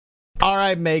All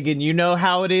right, Megan, you know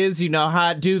how it is. You know how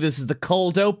I do. This is the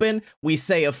cold open. We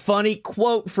say a funny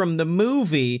quote from the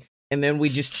movie, and then we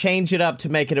just change it up to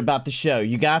make it about the show.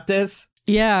 You got this?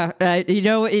 Yeah,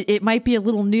 it might be a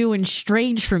little new and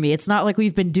strange for me. It's not like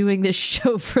we've been doing this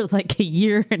show for like a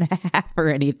year and a half or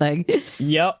anything.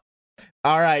 Yep.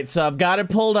 All right, so I've got it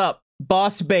pulled up.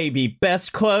 Boss Baby,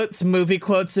 best quotes, movie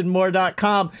quotes, and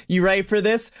more.com. You ready for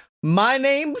this? My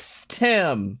name's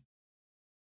Tim.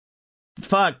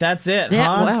 Fuck, that's it, Yeah,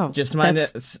 huh? wow. Just my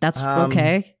that's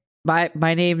okay.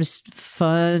 My name's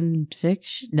Fun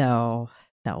Fiction. No.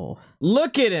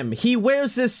 Look at him. He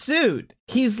wears a suit.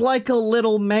 He's like a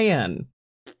little man.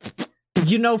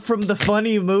 You know, from the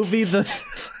funny movie,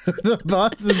 the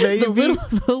Boss Baby.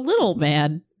 The little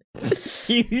man.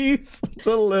 He's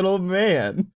the little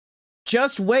man.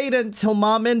 Just wait until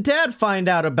Mom and Dad find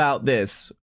out about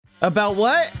this. About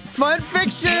what? Fun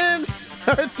Fictions!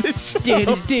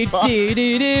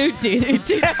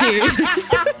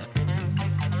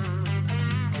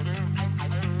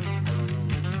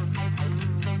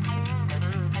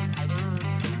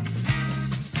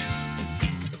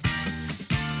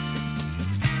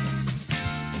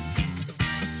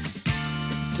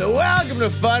 So welcome to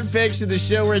Fun Fiction, the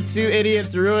show where two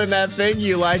idiots ruin that thing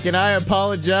you like, and I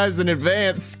apologize in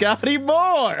advance, Scotty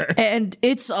Moore. And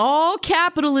it's all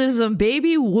capitalism,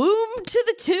 baby. Womb to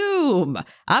the tomb.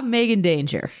 I'm Megan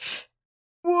Danger.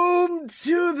 Womb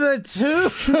to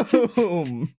the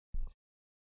tomb.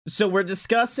 So we're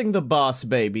discussing The Boss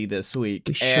Baby this week.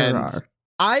 We sure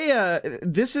are.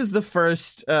 This is the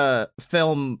first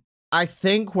film, I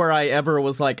think, where I ever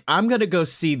was like, I'm gonna go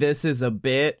see this as a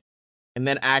bit. And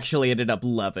then actually ended up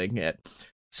loving it.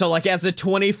 So, like, as a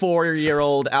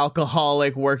 24-year-old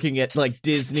alcoholic working at, like,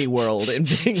 Disney World and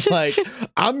being like,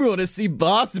 I'm going to see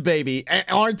Boss Baby.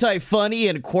 Aren't I funny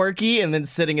and quirky? And then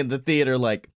sitting in the theater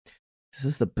like, this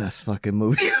is the best fucking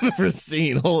movie I've ever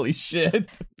seen. Holy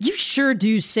shit. You sure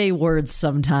do say words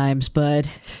sometimes, bud.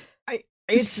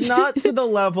 It's not to the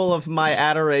level of my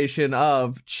adoration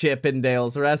of Chip and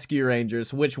Dale's Rescue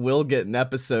Rangers, which we'll get in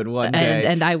episode one day.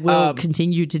 And I will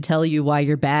continue to tell you why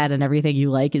you're bad and everything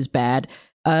you like is bad.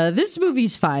 This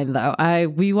movie's fine, though.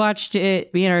 We watched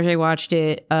it, me and RJ watched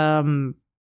it,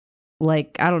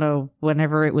 like, I don't know,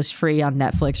 whenever it was free on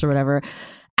Netflix or whatever,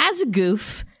 as a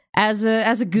goof, as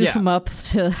a goof em up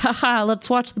to, haha, let's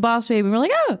watch The Boss Baby. And we're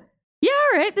like, oh, yeah,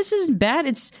 all right, this isn't bad.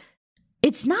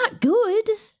 It's not good.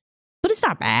 But it's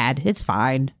not bad. It's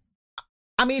fine.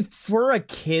 I mean, for a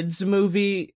kids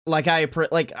movie, like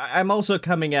I'm also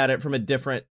coming at it from a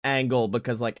different angle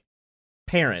because, like,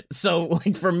 parent. So,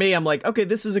 like, for me, I'm like, okay,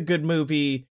 this is a good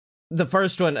movie. The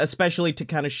first one, especially to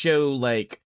kind of show,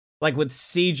 like with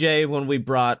CJ when we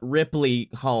brought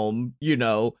Ripley home, you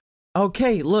know,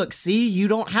 okay, look, see, you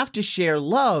don't have to share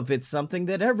love. It's something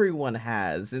that everyone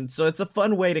has, and so it's a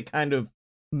fun way to kind of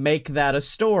make that a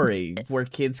story where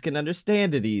kids can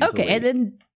understand it easily. Okay, and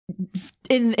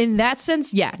then in that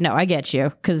sense, yeah, no, I get you,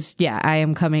 because I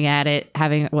am coming at it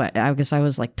having I guess I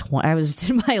was like I was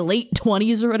in my late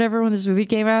 20s or whatever when this movie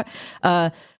came out.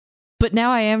 But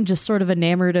now I am just sort of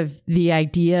enamored of the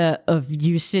idea of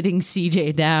you sitting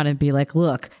CJ down and be like,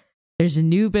 look, there's a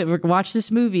new watch this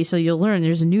movie so you'll learn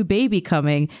there's a new baby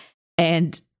coming,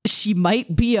 and she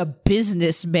might be a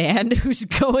businessman who's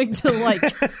going to, like,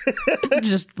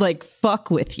 just, like, fuck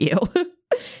with you.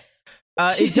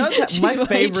 It does have my favorite.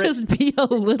 Might just be a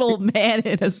little man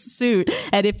in a suit,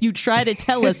 and if you try to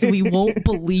tell us, we won't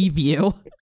believe you.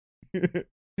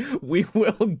 We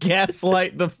will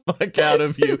gaslight the fuck out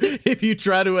of you if you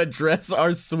try to address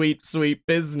our sweet, sweet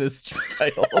business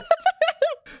child.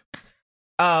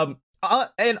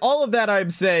 And all of that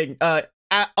I'm saying,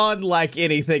 unlike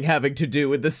anything having to do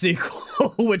with the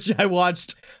sequel, which I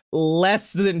watched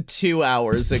less than 2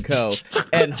 hours ago,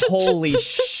 and holy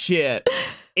shit,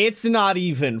 it's not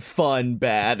even fun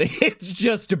bad. It's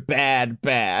just bad.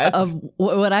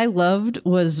 What I loved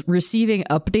was receiving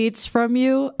updates from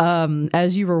you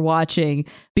as you were watching,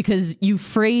 because you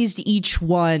phrased each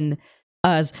one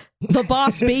as the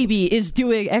boss baby is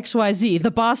doing XYZ.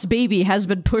 The boss baby has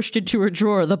been pushed into a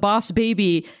drawer. The boss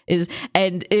baby is,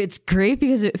 and it's great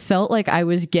because it felt like I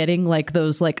was getting like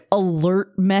those like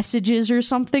alert messages or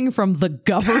something from the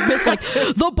government. Like,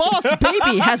 the boss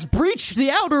baby has breached the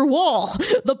outer wall.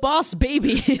 The boss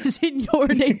baby is in your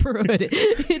neighborhood.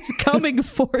 It's coming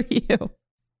for you.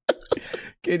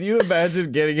 Can you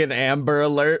imagine getting an Amber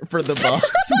Alert for the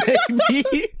boss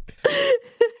baby?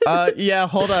 Yeah,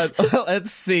 hold on.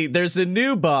 Let's see. There's a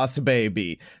new boss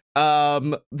baby.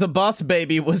 The Boss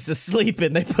Baby was asleep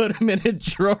and they put him in a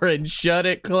drawer and shut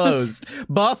it closed.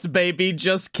 Boss Baby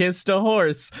just kissed a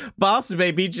horse. Boss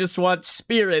Baby just watched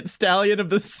Spirit, Stallion of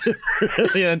the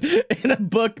Cerulean in a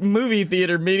book movie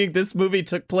theater, meaning this movie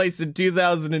took place in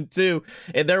 2002,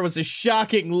 and there was a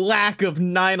shocking lack of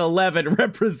 9/11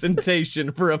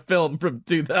 representation for a film from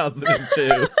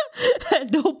 2002.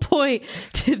 At no point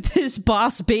did this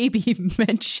Boss Baby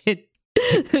mention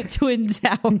the Twin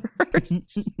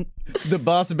Towers. The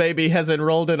Boss Baby has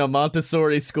enrolled in a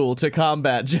Montessori school to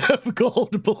combat Jeff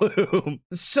Goldblum.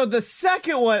 So the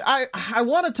second one, I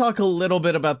want to talk a little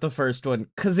bit about the first one,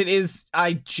 because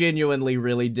I genuinely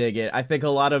really dig it. I think a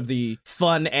lot of the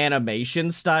fun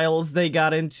animation styles they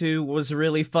got into was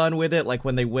really fun with it, like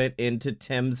when they went into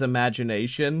Tim's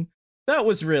imagination. That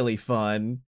was really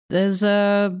fun.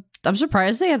 I'm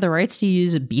surprised they had the rights to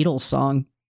use a Beatles song.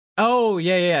 Oh,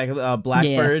 yeah.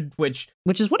 Blackbird, yeah. Which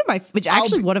is one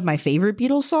of my favorite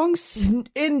Beatles songs.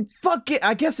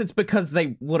 I guess it's because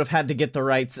they would have had to get the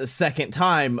rights a second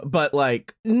time, but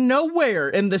like nowhere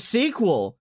in the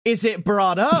sequel is it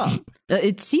brought up.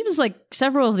 It seems like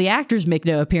several of the actors make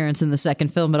no appearance in the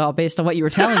second film at all, based on what you were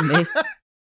telling me.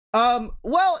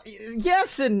 Well,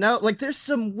 yes and no. Like, there's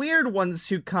some weird ones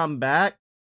who come back.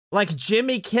 Like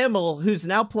Jimmy Kimmel, who's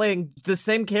now playing the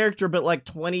same character, but like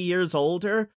 20 years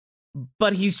older.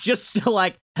 But he's just still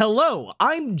like, hello,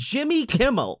 I'm Jimmy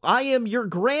Kimmel. I am your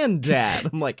granddad.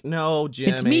 I'm like, no,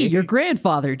 Jimmy. It's me, your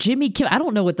grandfather, Jimmy Kimmel. I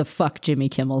don't know what the fuck Jimmy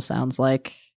Kimmel sounds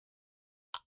like.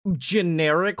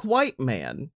 Generic white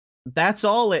man. That's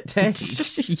all it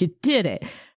takes. You did it.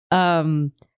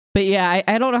 But yeah,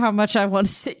 I don't know how much I want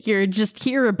to sit here and just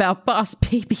hear about Boss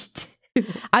Baby 2.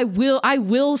 I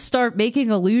will start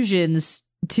making allusions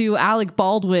to Alec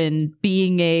Baldwin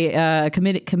being a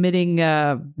committing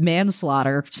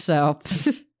manslaughter. So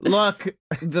look,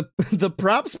 the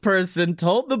props person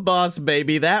told the Boss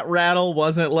Baby that rattle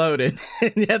wasn't loaded,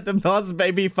 and yet the Boss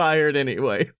Baby fired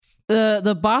anyways.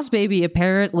 The Boss Baby,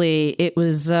 apparently it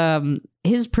was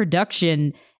his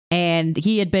production, and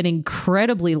he had been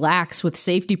incredibly lax with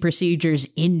safety procedures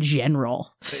in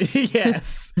general.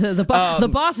 Yes. The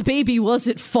Boss Baby was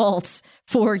at fault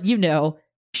for,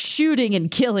 shooting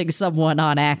and killing someone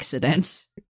on accident.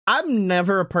 I'm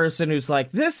never a person who's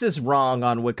like, this is wrong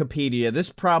on Wikipedia.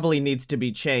 This probably needs to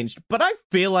be changed. But I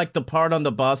feel like the part on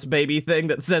the Boss Baby thing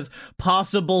that says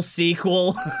possible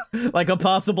sequel, like a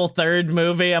possible third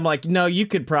movie, I'm like, no, you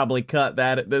could probably cut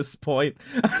that at this point.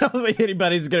 I don't think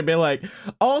anybody's going to be like,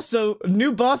 also,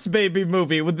 new Boss Baby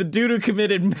movie with the dude who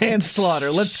committed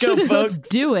manslaughter. Let's go, folks. Let's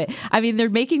do it. I mean, they're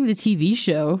making the TV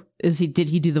show. Did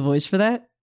he do the voice for that?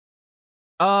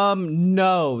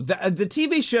 No. The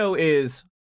TV show is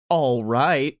all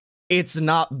right. It's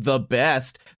not the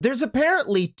best. There's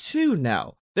apparently two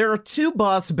now. There are two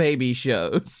Boss Baby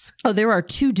shows. Oh, there are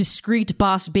two discrete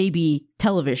Boss Baby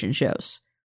television shows.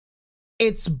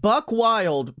 It's buck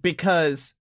wild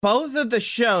because both of the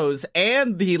shows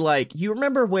and the, like, you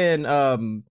remember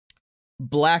when,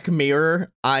 Black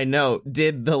Mirror, I know,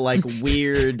 did the, like,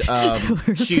 weird,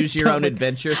 choose your own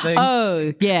adventure thing.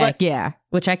 Oh, yeah, yeah.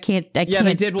 Which I can't they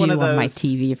did one of those on my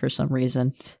TV for some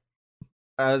reason.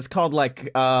 It's called like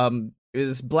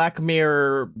is Black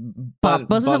Mirror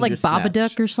wasn't it like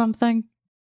Babadook or something?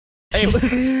 It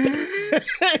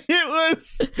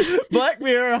was Black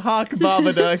Mirror Hawk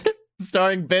Babadook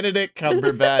starring Benedict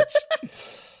Cumberbatch.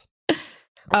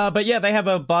 But yeah, they have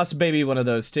a Boss Baby one of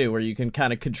those too, where you can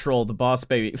kind of control the Boss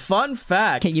Baby. Fun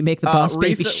fact. Can you make the Boss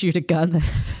Baby shoot a gun?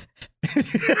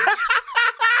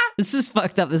 This is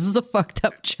fucked up. This is a fucked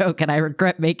up joke and I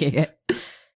regret making it.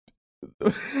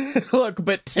 Look,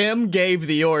 but Tim gave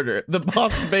the order. The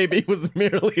Boss Baby was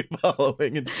merely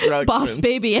following instructions. Boss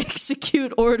Baby,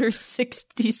 execute Order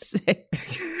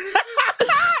 66.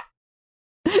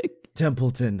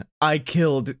 Templeton, I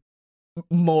killed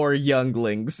more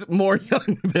younglings. More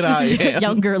young than I am.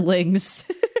 Youngerlings.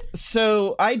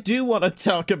 So, I do want to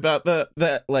talk about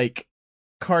that like,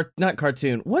 not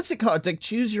cartoon. What's it called? Like,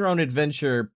 Choose Your Own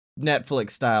Adventure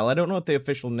Netflix style. I don't know what the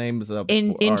official names of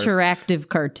interactive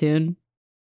cartoon.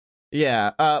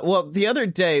 Yeah. Well, the other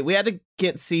day we had to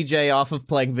get CJ off of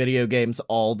playing video games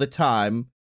all the time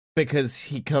because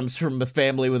he comes from a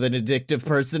family with an addictive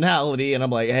personality, and I'm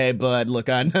like, hey, bud, look,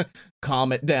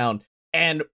 calm it down.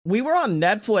 And we were on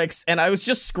Netflix, and I was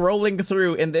just scrolling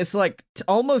through, and this like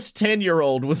almost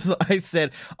 10-year-old I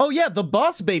said, "Oh yeah, the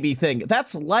Boss Baby thing.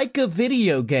 That's like a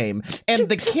video game." And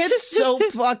the kid's so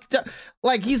fucked up.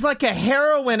 Like he's like a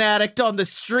heroin addict on the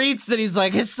streets. That he's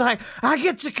like, it's like I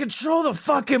get to control the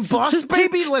fucking Boss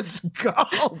Baby. Let's go,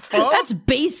 folks. That's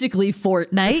basically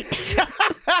Fortnite.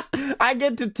 I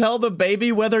get to tell the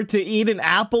baby whether to eat an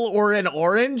apple or an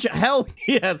orange. Hell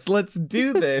yes, let's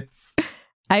do this.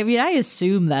 I mean, I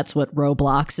assume that's what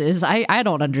Roblox is. I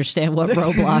don't understand what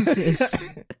Roblox is.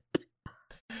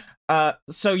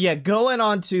 So yeah, going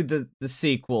on to the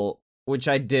sequel, which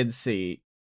I did see.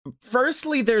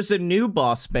 Firstly, there's a new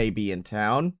Boss Baby in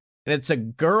town, and it's a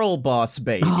girl Boss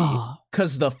Baby.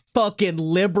 Because the fucking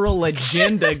liberal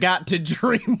agenda got to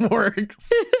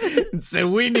DreamWorks. And so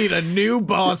we need a new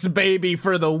Boss Baby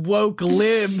for the woke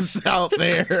libs out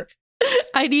there.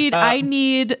 I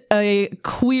need a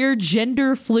queer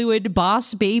gender fluid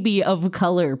Boss Baby of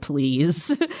color,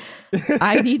 please.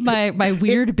 I need my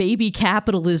weird baby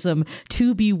capitalism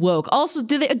to be woke. Also,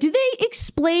 do they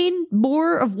explain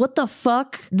more of what the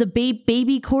fuck the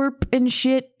Baby Corp and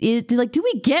shit is? Do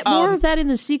we get more of that in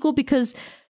the sequel? Because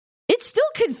it still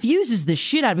confuses the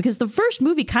shit out of me, because the first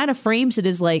movie kind of frames it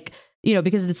as like, you know,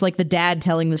 because it's like the dad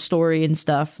telling the story and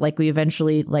stuff, like we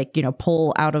eventually like, you know,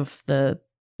 pull out of the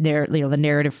the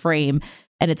narrative frame,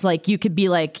 and it's like you could be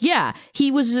like, yeah,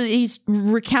 he's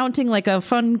recounting like a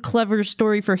fun, clever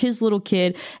story for his little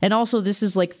kid, and also this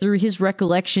is like through his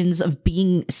recollections of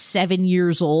being 7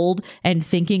 years old and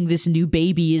thinking this new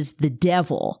baby is the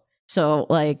devil. So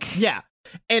like, yeah,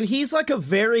 and he's like a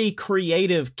very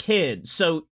creative kid,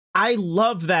 so I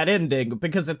love that ending,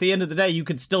 because at the end of the day you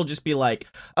could still just be like,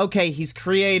 okay, he's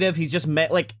creative, he's just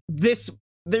met like this.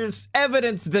 There's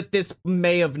evidence that this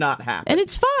may have not happened, and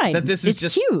it's fine. That this is it's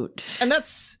just cute, and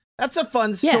that's a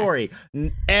fun story. Yeah.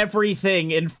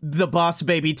 Everything in the Boss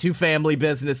Baby 2 family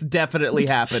business definitely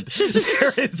happened.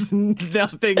 There is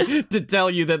nothing to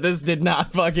tell you that this did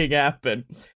not fucking happen.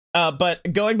 But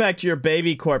going back to your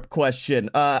Baby Corp question,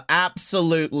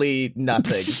 absolutely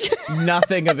nothing,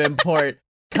 nothing of import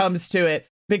comes to it,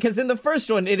 because in the first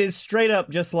one it is straight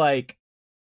up just like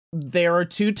there are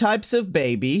two types of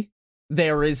baby.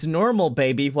 There is normal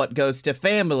baby, what goes to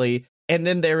family, and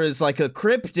then there is like a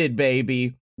cryptid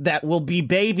baby that will be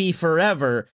baby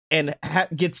forever and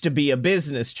gets to be a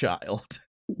business child.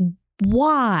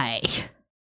 Why?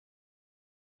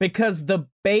 Because the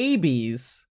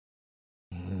babies,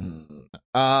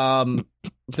 the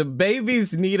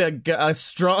babies need a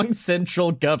strong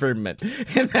central government,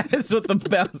 and that is what the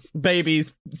Boss Baby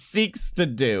seeks to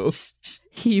do.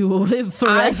 He will live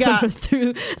forever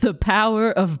through the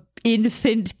power of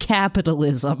infant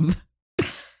capitalism.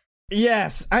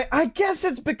 Yes, I guess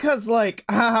it's because, like,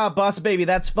 haha, Boss Baby,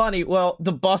 that's funny. Well,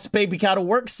 the Boss Baby gotta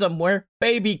work somewhere.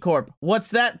 Baby Corp, what's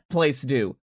that place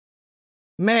do?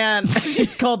 Man,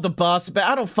 it's called the Boss Baby.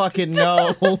 I don't fucking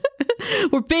know.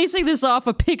 We're basing this off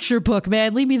a picture book,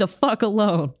 man. Leave me the fuck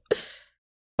alone.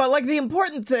 But, like, the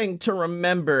important thing to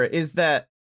remember is that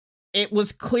it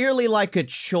was clearly, like, a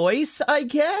choice, I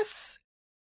guess?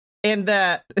 And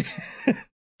that...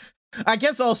 I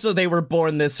guess also they were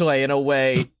born this way in a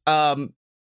way. I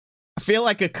feel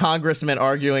like a congressman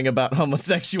arguing about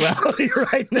homosexuality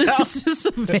right now. This is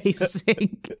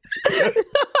amazing.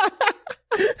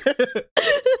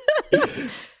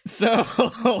 So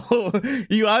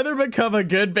you either become a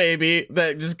good baby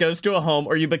that just goes to a home,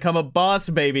 or you become a boss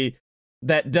baby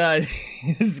that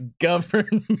does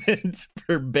government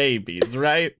for babies,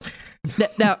 right?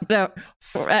 No.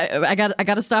 I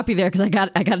got to stop you there, because I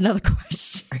got another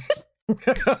question.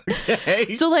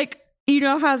 Okay. So, like, you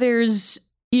know how there's,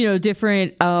 you know,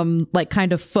 different like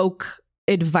kind of folk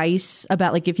advice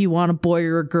about like if you want a boy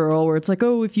or a girl, where it's like,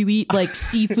 oh, if you eat like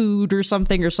seafood or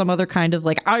something or some other kind of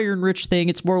like iron rich thing,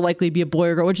 it's more likely to be a boy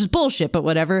or girl, which is bullshit, but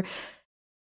whatever.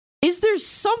 Is there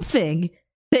something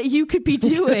that you could be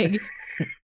doing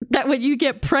that when you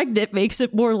get pregnant makes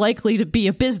it more likely to be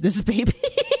a business baby?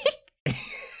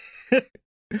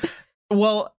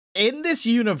 Well, in this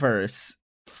universe,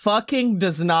 fucking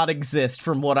does not exist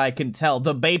from what I can tell.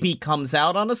 The baby comes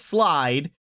out on a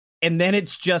slide, and then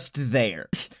it's just there.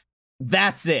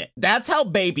 That's it. That's how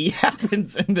baby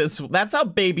happens in this. That's how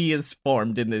baby is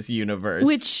formed in this universe.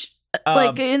 Which,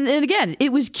 like, and again,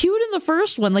 it was cute in the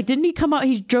first one. Like, didn't he come out?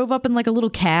 He drove up in like a little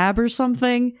cab or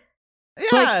something.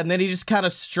 Yeah, like, and then he just kind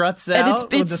of struts out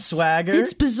with the swagger.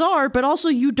 It's bizarre, but also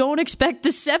you don't expect a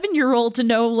 7-year-old to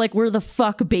know like where the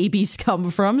fuck babies come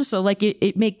from. So like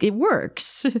it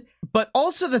works. But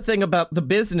also the thing about the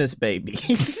business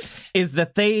babies is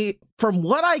that they, from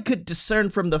what I could discern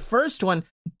from the first one,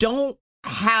 don't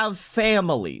have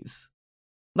families.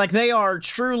 Like, they are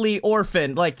truly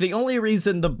orphaned. Like, the only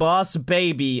reason the Boss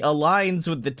Baby aligns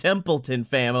with the Templeton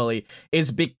family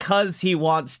is because he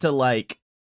wants to, like,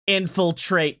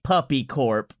 infiltrate Puppy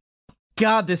Corp.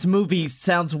 God, this movie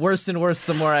sounds worse and worse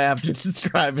the more I have to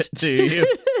describe it to you.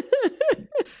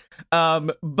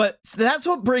 But that's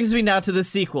what brings me now to the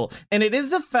sequel. And it is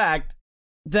the fact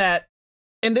that,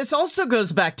 and this also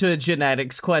goes back to a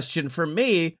genetics question for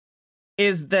me,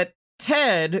 is that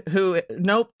Ted,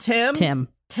 Tim.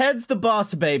 Ted's the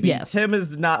Boss Baby. Yes. Tim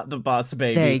is not the Boss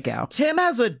Baby. There you go. Tim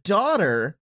has a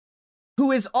daughter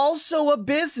who is also a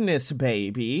business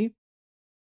baby,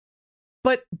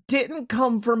 but didn't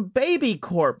come from Baby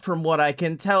Corp, from what I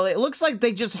can tell. It looks like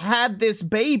they just had this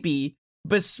baby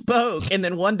bespoke, and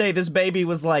then one day this baby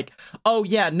was like, oh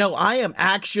yeah, no, I am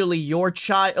actually your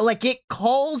child. Like, it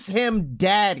calls him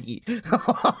daddy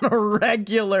on a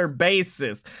regular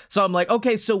basis. So I'm like,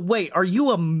 okay, so wait, are you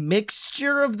a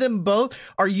mixture of them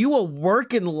both? Are you a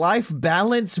work and life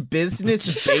balance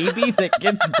business baby that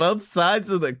gets both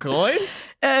sides of the coin?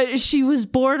 She was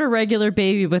born a regular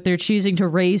baby, but they're choosing to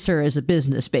raise her as a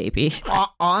business baby.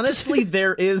 Honestly,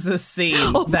 there is a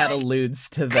scene that alludes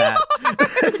to that.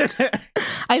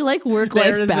 I like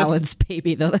work-life balance,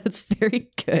 baby, though. That's very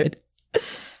good.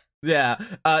 Yeah.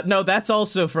 No, that's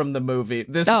also from the movie.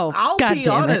 I'll be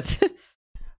honest.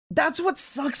 That's what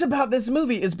sucks about this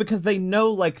movie, is because they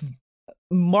know, like,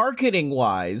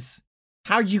 marketing-wise,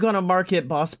 how you gonna market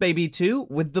Boss Baby 2?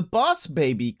 With the Boss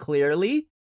Baby, clearly.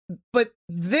 But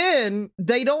then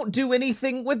they don't do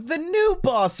anything with the new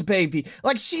Boss Baby.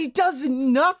 Like, she does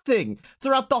nothing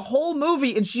throughout the whole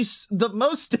movie, and she's the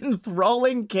most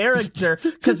enthralling character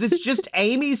because it's just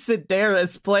Amy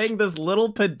Sedaris playing this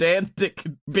little pedantic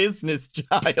business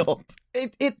child.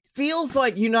 It feels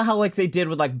like, you know how, like, they did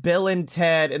with, like, Bill and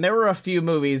Ted, and there were a few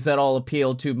movies that all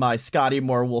appealed to my Scotty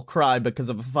Moore will cry because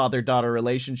of a father-daughter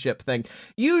relationship thing.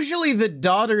 Usually the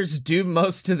daughters do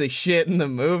most of the shit in the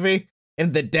movie,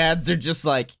 and the dads are just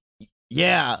like,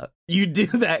 yeah, you do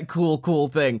that cool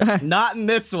thing. Not in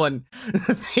this one.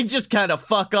 They just kind of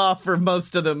fuck off for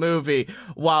most of the movie,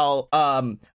 while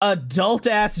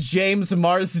adult-ass James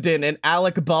Marsden and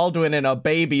Alec Baldwin in a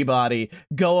baby body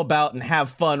go about and have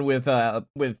fun with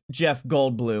Jeff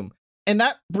Goldblum. And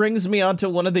that brings me on to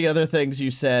one of the other things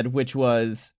you said, which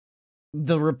was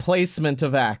the replacement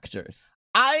of actors.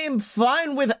 I am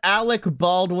fine with Alec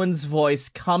Baldwin's voice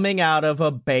coming out of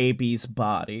a baby's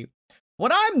body.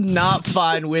 What I'm not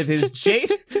fine with is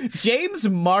James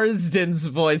Marsden's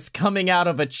voice coming out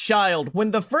of a child,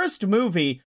 when the first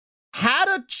movie had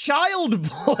a child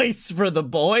voice for the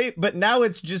boy, but now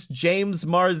it's just James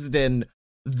Marsden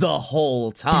the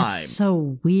whole time. That's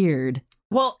so weird.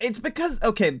 Well, it's because,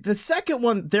 okay, the second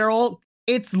one,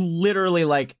 it's literally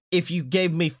like, if you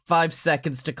gave me 5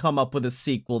 seconds to come up with a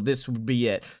sequel, this would be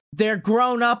it. They're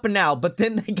grown up now, but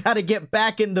then they gotta get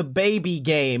back in the baby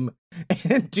game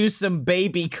and do some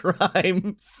baby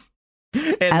crimes.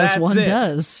 And as one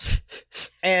does.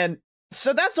 And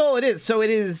so that's all it is. So it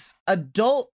is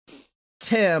adult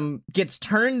Tim gets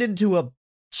turned into a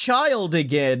child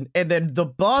again, and then the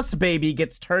Boss Baby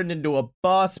gets turned into a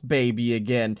Boss Baby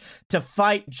again to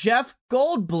fight Jeff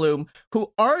Goldblum,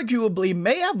 who arguably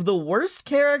may have the worst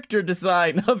character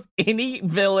design of any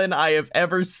villain I have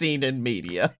ever seen in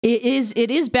media. It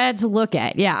is bad to look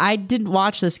at. Yeah, I didn't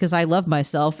watch this because I love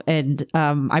myself, and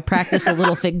I practice a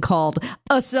little thing called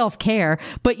a self-care,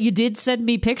 but you did send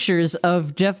me pictures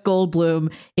of Jeff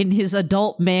Goldblum in his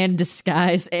adult man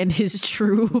disguise and his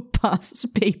true Boss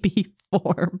Baby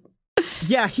form.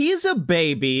 Yeah, he's a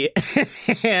baby.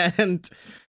 And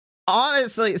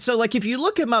honestly, so, like, if you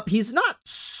look him up, he's not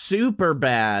super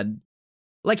bad.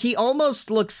 Like, he almost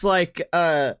looks like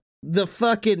the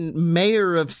fucking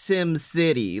mayor of Sim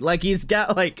City. Like, he's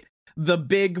got, like, the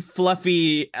big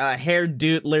fluffy hair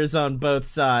dootlers on both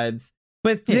sides.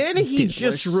 But then he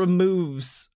just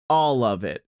removes all of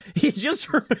it. He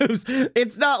just removes,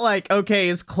 it's not like, okay,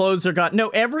 his clothes are gone. No,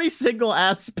 every single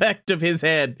aspect of his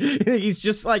head. He's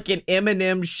just like an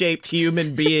M&M-shaped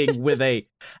human being with a...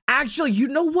 Actually, you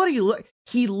know what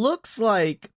he looks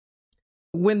like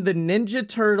when the Ninja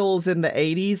Turtles in the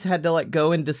 80s had to, like,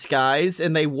 go in disguise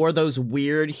and they wore those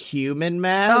weird human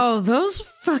masks. Oh, those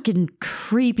fucking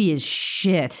creepy as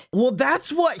shit. Well,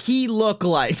 that's what he looked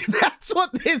like. That's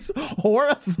what this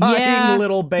horrifying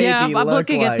little baby looked like. I'm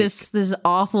looking at this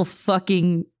awful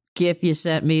fucking GIF you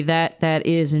sent me. That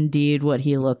is indeed what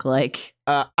he looked like.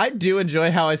 I do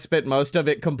enjoy how I spent most of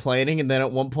it complaining, and then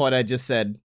at one point I just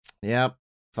said, yep.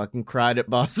 fucking cried at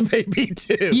Boss Baby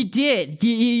too. You did.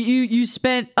 You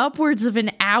spent upwards of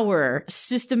an hour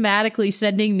systematically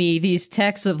sending me these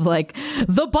texts of like,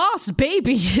 the Boss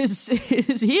Baby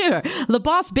is here. The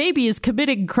Boss Baby is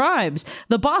committing crimes.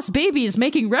 The Boss Baby is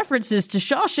making references to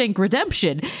Shawshank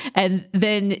Redemption. And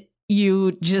then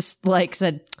you just like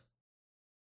said,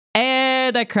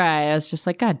 and I cried. I was just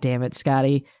like, God damn it,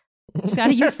 Scotty.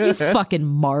 Scotty, you fucking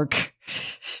mark.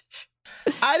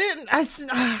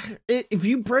 If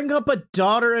you bring up a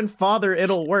daughter and father,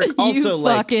 it'll work. Also, you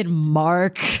fucking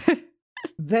mark.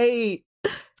 they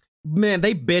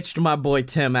bitched my boy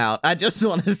Tim out. I just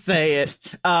want to say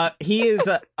it. He is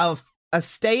a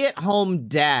stay-at-home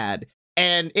dad,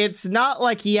 and it's not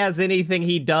like he has anything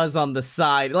he does on the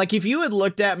side. Like, if you had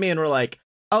looked at me and were like,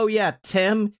 oh yeah,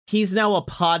 Tim, he's now a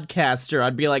podcaster,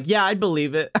 I'd be like, yeah, I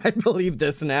believe it. I believe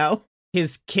this now.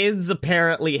 His kids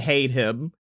apparently hate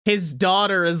him. His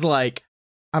daughter is like,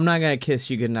 I'm not gonna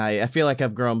kiss you goodnight. I feel like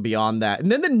I've grown beyond that.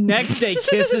 And then the next day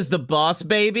kisses the Boss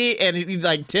Baby, and he's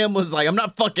like, Tim was like, I'm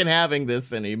not fucking having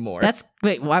this anymore.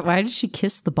 Why did she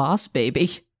kiss the Boss Baby?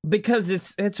 Because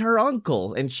it's her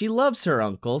uncle, and she loves her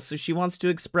uncle, so she wants to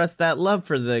express that love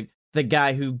for the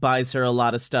guy who buys her a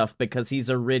lot of stuff because he's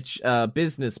a rich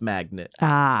business magnate.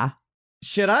 Ah.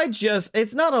 Should I just?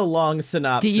 It's not a long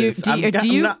synopsis.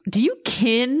 Do you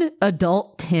kin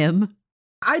adult Tim?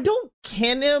 I don't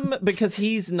kin him because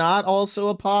he's not also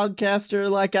a podcaster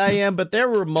like I am, but there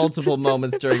were multiple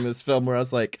moments during this film where I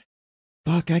was like,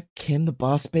 fuck, I kin the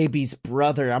Boss Baby's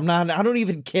brother. I don't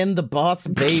even kin the Boss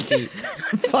Baby.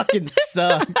 Fucking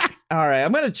suck. All right,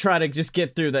 I'm going to try to just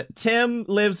get through that. Tim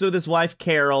lives with his wife,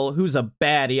 Carol, who's a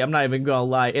baddie. I'm not even going to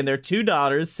lie. And their 2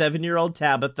 daughters, 7-year-old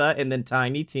Tabitha and then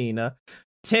tiny Tina.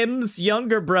 Tim's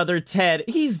younger brother, Ted,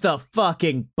 he's the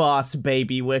fucking Boss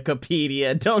Baby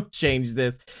Wikipedia. Don't change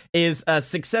this. Is a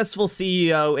successful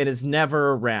CEO and is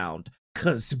never around.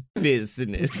 'Cause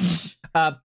business.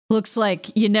 Looks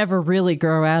like you never really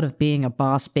grow out of being a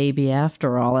boss baby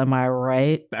after all, am I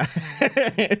right?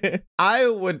 I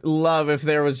would love if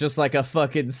there was just like a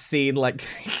fucking scene like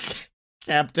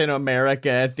Captain America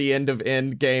at the end of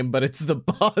Endgame, but it's the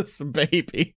Boss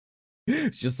Baby.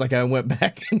 It's just like I went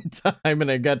back in time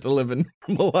and I got to live a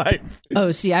normal life.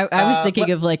 Oh, see, I was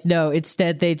thinking of like, no,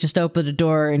 instead they just opened a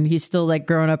door and he's still like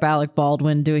grown up Alec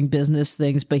Baldwin doing business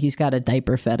things, but he's got a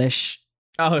diaper fetish.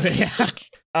 Oh,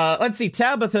 yeah. Let's see.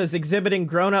 Tabitha's exhibiting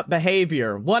grown-up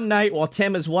behavior. One night, while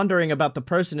Tim is wondering about the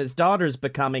person his daughter's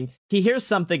becoming, he hears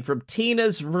something from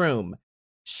Tina's room.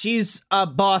 She's a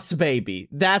Boss Baby.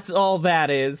 That's all that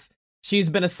is. She's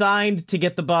been assigned to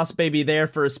get the Boss Baby there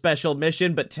for a special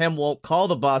mission, but Tim won't call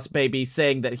the Boss Baby,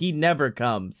 saying that he never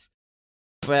comes.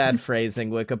 Bad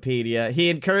phrasing, Wikipedia. He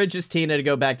encourages Tina to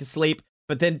go back to sleep,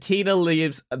 but then Tina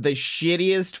leaves the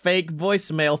shittiest fake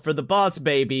voicemail for the Boss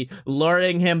Baby,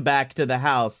 luring him back to the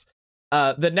house.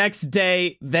 The next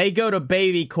day, they go to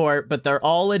baby court, but they're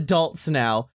all adults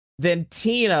now. Then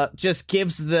Tina just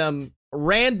gives them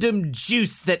random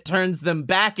juice that turns them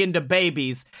back into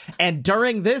babies. And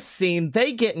during this scene,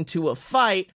 they get into a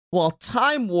fight while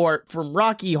Time Warp from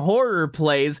Rocky Horror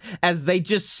plays as they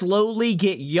just slowly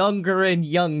get younger and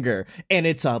younger. And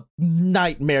it's a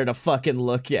nightmare to fucking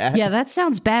look at. Yeah, that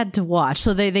sounds bad to watch.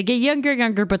 So they get younger and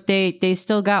younger, but they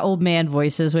still got old man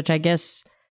voices, which I guess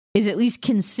is at least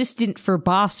consistent for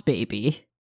Boss Baby.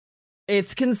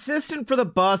 It's consistent for the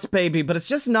Boss Baby, but it's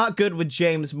just not good with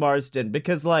James Marsden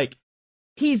because, like,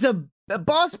 he's a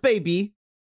Boss Baby.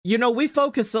 You know, we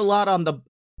focus a lot on the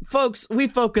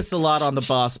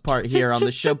boss part here on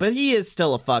the show, but he is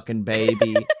still a fucking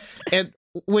baby. And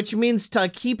which means to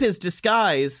keep his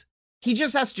disguise, he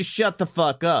just has to shut the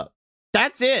fuck up.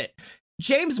 That's it.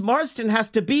 James Marsden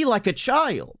has to be like a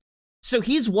child. So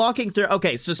he's walking through.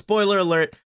 Okay, so spoiler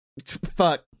alert.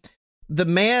 Fuck. The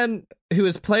man who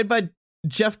is played by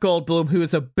Jeff Goldblum, who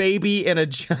is a baby in a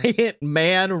giant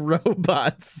man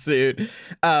robot suit,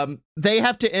 they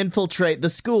have to infiltrate the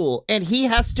school, and he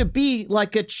has to be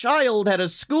like a child at a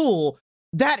school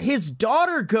that his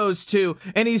daughter goes to,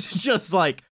 and he's just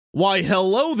like, why,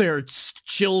 hello there,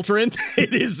 children.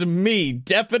 It is me,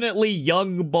 definitely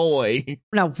young boy.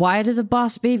 Now, why do the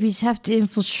Boss Babies have to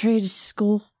infiltrate a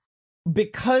school?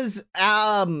 Because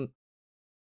the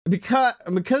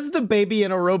baby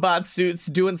in a robot suit's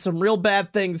doing some real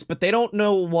bad things, but they don't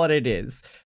know what it is.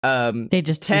 They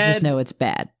just know it's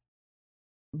bad.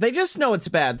 They just know it's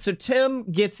bad. So Tim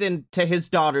gets into his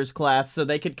daughter's class so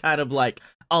they could kind of like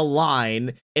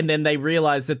align, and then they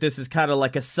realize that this is kind of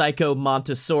like a psycho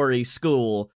Montessori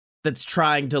school that's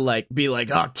trying to like be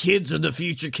like, oh, kids are the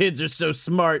future, kids are so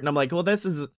smart. And I'm like, well, this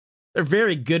is they're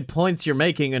very good points you're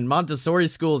making, and Montessori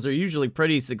schools are usually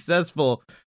pretty successful.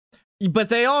 But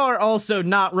they are also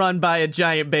not run by a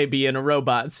giant baby in a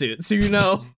robot suit, so you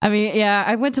know. I mean, yeah,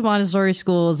 I went to Montessori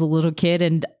school as a little kid,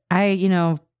 and I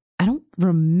don't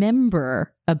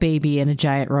remember a baby in a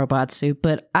giant robot suit,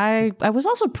 but I was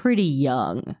also pretty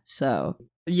young, so.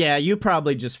 Yeah, you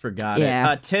probably just forgot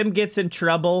it. Tim gets in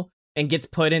trouble and gets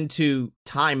put into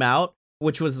timeout,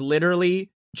 which was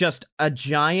literally just a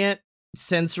giant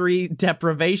sensory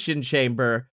deprivation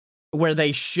chamber where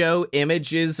they show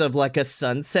images of like a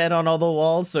sunset on all the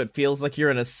walls, so it feels like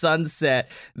you're in a sunset.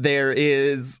 There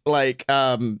is like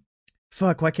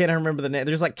fuck, why can't I remember the name?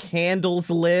 There's like candles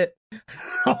lit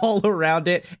all around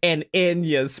it, and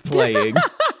Enya's playing.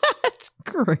 That's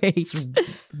great.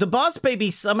 The Boss Baby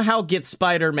somehow gets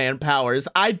Spider-Man powers.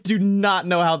 I do not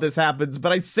know how this happens,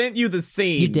 but I sent you the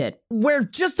scene. You did. Where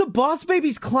just the Boss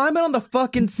Baby's climbing on the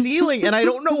fucking ceiling, and I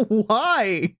don't know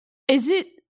why. Is it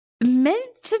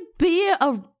meant to be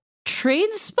a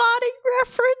train spotting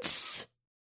reference?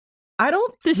 I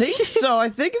don't think so. I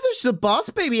think there's the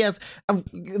Boss Baby has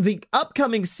the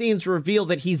upcoming scenes reveal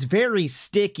that he's very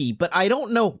sticky, but I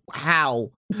don't know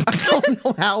how. I don't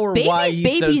know how or why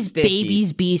he's so sticky.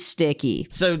 Babies be sticky.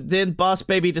 So then Boss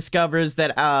Baby discovers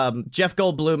that Jeff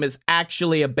Goldblum is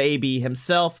actually a baby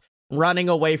himself, running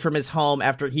away from his home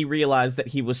after he realized that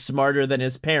he was smarter than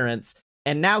his parents,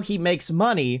 and now he makes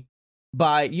money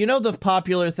by, you know, the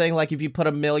popular thing, like if you put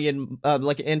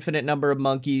like an infinite number of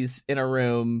monkeys in a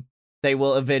room, they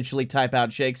will eventually type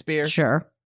out Shakespeare. Sure.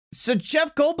 So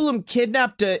Jeff Goldblum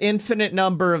kidnapped an infinite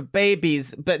number of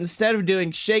babies, but instead of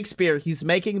doing Shakespeare, he's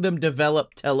making them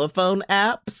develop telephone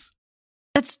apps.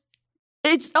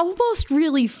 It's almost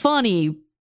really funny,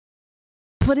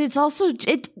 but it's also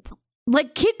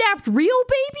like kidnapped real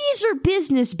babies or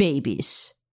business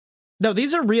babies? No,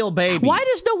 these are real babies. Why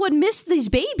does no one miss these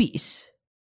babies?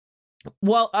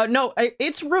 Well, no,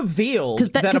 it's revealed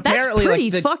that that's apparently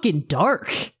pretty fucking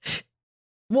dark.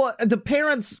 Well, the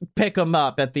parents pick them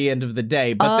up at the end of the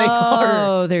day,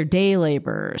 but they're day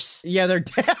laborers. Yeah, they're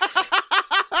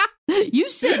You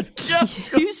said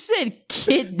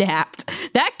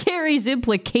kidnapped. That carries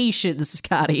implications,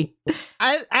 Scotty.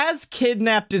 As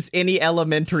kidnapped as any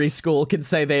elementary school can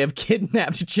say they have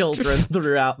kidnapped children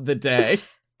throughout the day.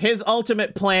 His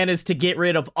ultimate plan is to get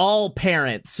rid of all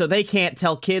parents so they can't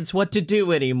tell kids what to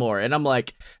do anymore. And I'm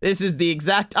like, this is the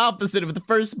exact opposite of the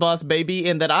first Boss Baby,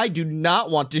 in that I do not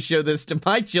want to show this to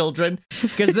my children,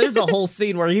 because there's a whole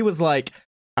scene where he was like,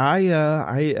 my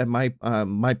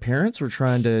parents were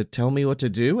trying to tell me what to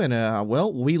do, and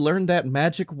well, we learned that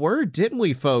magic word, didn't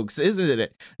we, folks? Isn't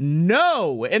it?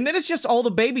 No. And then it's just all the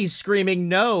babies screaming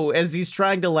no as he's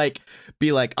trying to like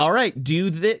be like, all right,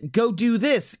 go do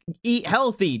this, eat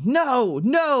healthy. No.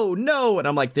 And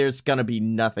I'm like, there's gonna be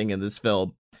nothing in this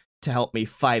film to help me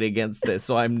fight against this,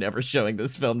 so I'm never showing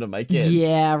this film to my kids.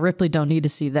 Yeah, Ripley don't need to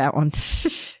see that one.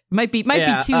 might be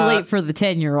too late for the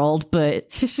 10-year-old,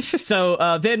 but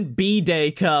so then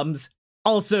B-Day comes,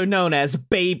 also known as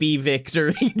Baby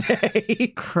Victory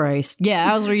Day. Christ. Yeah,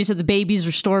 that was where you said the babies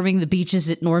are storming the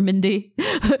beaches at Normandy.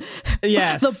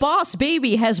 Yes. The Boss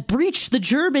Baby has breached the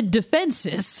German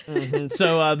defenses. Mm-hmm.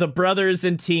 So the brothers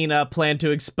and Tina plan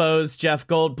to expose Jeff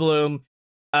Goldblum,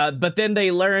 but then they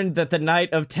learned that the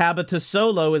night of Tabitha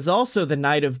Solo is also the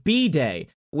night of B-Day,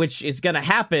 which is going to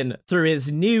happen through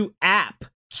his new app,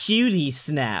 Cutie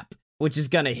Snap, which is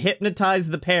going to hypnotize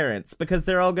the parents because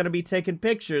they're all going to be taking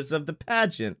pictures of the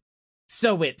pageant.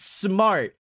 So it's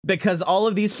smart, because all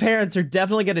of these parents are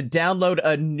definitely going to download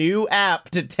a new app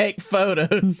to take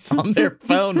photos on their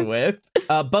phone with.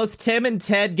 Both Tim and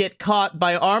Ted get caught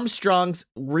by Armstrong's,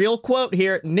 real quote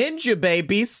here, ninja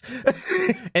babies.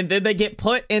 And then they get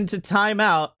put into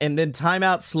timeout, and then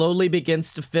timeout slowly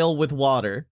begins to fill with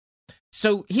water.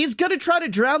 So he's going to try to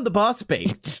drown the Boss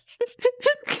Baby.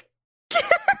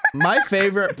 My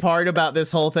favorite part about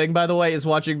this whole thing, by the way, is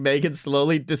watching Megan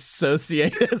slowly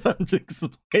dissociate as I'm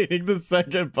explaining the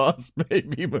second Boss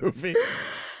Baby movie.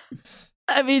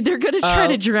 I mean, they're going to try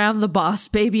to drown the Boss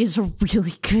Baby is a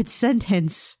really good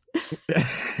sentence.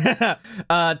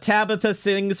 Tabitha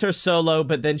sings her solo,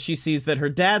 but then she sees that her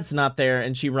dad's not there,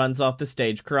 and she runs off the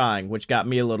stage crying, which got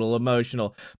me a little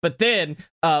emotional. But then,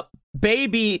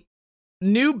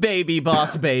 new baby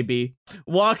Boss Baby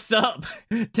walks up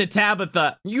to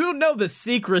Tabitha. You know the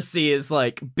secrecy is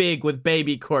like big with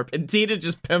Baby Corp, and Tina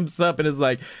just pimps up and is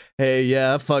like, hey,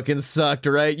 yeah, fucking sucked,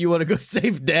 right? You want to go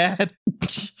save dad?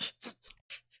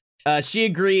 She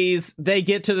agrees. They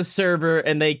get to the server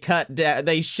and they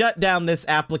they shut down this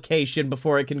application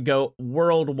before it can go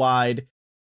worldwide.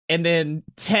 And then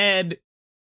Ted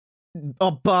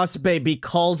a boss baby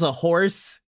calls a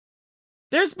horse.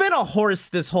 There's been a horse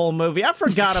this whole movie. I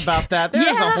forgot about that.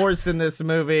 There's a horse in this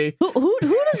movie. Who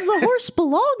does the horse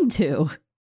belong to?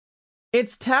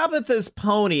 It's Tabitha's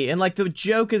pony, and like the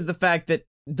joke is the fact that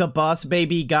the boss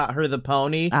baby got her the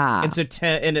pony, and so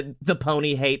the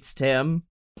pony hates Tim.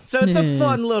 So it's a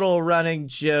fun little running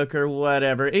joke or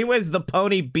whatever. Anyways, the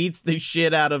pony beats the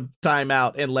shit out of Time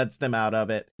Out and lets them out of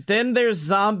it. Then there's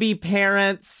zombie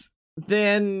parents.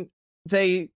 Then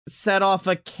they set off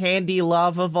a candy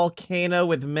lava volcano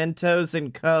with Mentos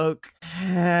and Coke.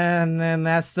 And then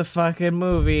that's the fucking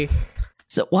movie.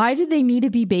 So why did they need to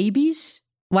be babies?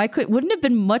 Wouldn't it have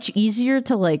been much easier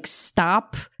to like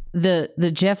stop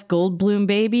the Jeff Goldblum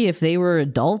baby if they were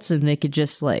adults and they could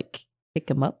just like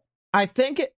pick him up? I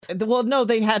think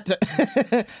they had to.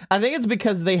 I think it's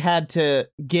because they had to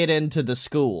get into the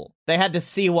school. They had to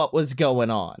see what was going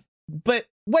on. But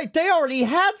wait, they already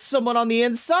had someone on the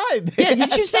inside. Yeah,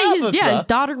 didn't you say his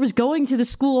daughter was going to the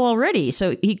school already?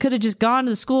 So he could have just gone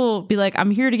to the school, be like,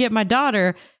 I'm here to get my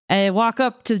daughter, and walk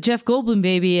up to Jeff Goldblum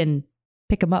baby and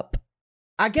pick him up.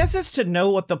 I guess it's to know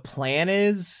what the plan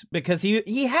is, because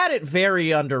he had it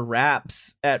very under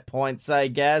wraps at points, I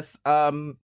guess.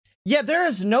 Yeah, there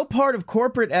is no part of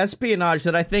corporate espionage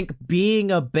that I think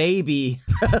being a baby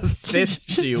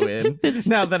assists you in,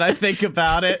 now that I think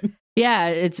about it. Yeah,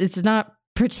 it's not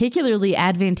particularly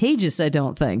advantageous, I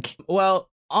don't think. Well,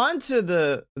 on to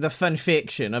the fun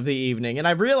fiction of the evening, and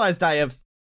I've realized I have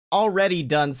already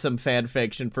done some fan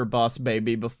fiction for Boss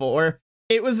Baby before.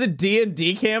 It was a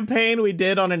D&D campaign we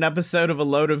did on an episode of A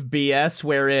Load of BS,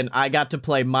 wherein I got to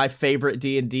play my favorite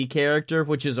D&D character,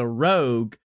 which is a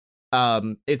rogue.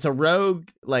 It's a rogue,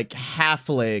 like,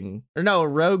 halfling, a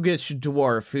roguish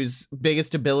dwarf whose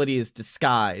biggest ability is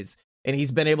disguise, and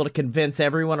he's been able to convince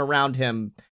everyone around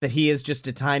him that he is just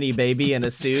a tiny baby in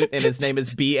a suit, and his name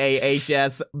is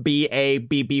BAHSBABBY,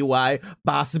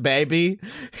 Boss Baby.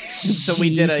 So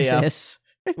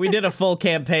we did a full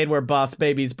campaign where Boss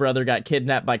Baby's brother got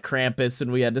kidnapped by Krampus,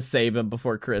 and we had to save him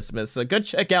before Christmas. So go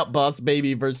check out Boss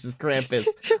Baby versus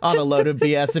Krampus on A Load of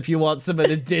BS if you want some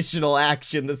additional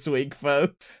action this week,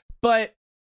 folks. But,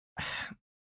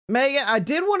 Megan, I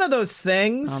did one of those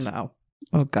things. Oh, no.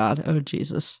 Oh, God. Oh,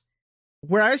 Jesus.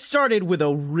 Where I started with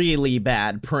a really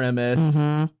bad premise,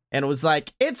 and it was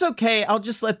like, it's okay, I'll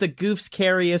just let the goofs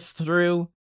carry us through.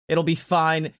 It'll be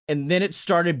fine. And then it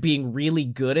started being really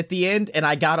good at the end, and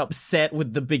I got upset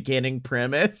with the beginning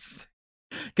premise.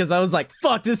 Because I was like,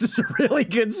 fuck, this is a really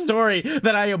good story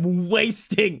that I am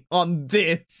wasting on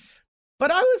this. But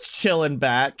I was chilling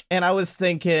back, and I was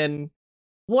thinking,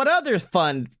 what other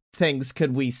fun things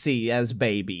could we see as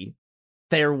Baby?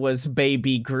 There was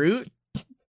Baby Groot.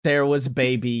 There was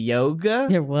Baby Yoga.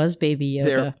 There was Baby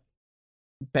Yoga.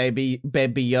 Baby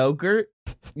Yogurt,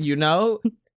 you know?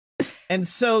 And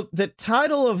so the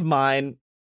title of mine,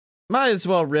 might as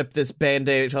well rip this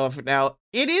band-aid off now.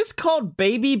 It is called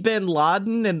Baby Bin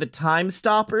Laden and the Time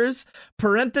Stoppers.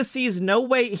 Parentheses, no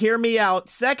wait, hear me out.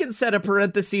 Second set of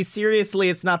parentheses, seriously,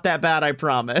 it's not that bad, I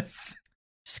promise.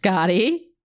 Scotty,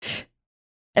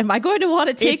 am I going to want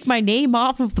to take my name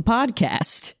off of the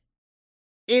podcast?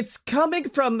 It's coming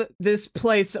from this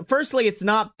place. Firstly, it's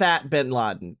not that Bin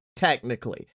Laden,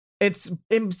 technically. It's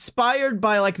inspired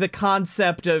by, like, the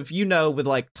concept of, you know, with,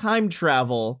 like, time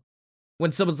travel.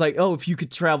 When someone's like, oh, if you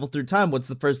could travel through time, what's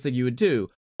the first thing you would do?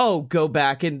 Oh, go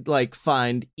back and, like,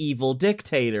 find evil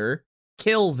dictator,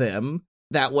 kill them.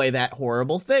 That way that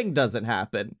horrible thing doesn't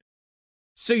happen.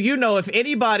 So, you know, if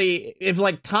the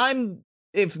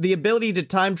ability to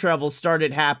time travel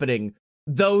started happening,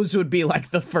 those would be,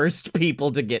 like, the first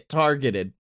people to get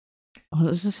targeted. What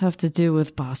does this have to do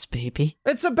with Boss Baby?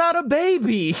 It's about a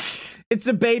baby. It's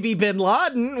a baby Bin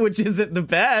Laden, which isn't the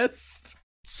best.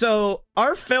 So,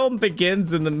 our film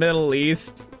begins in the Middle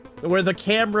East, where the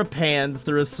camera pans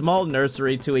through a small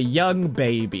nursery to a young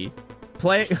baby.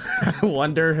 I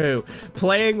wonder who.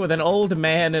 Playing with an old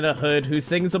man in a hood who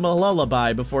sings him a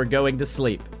lullaby before going to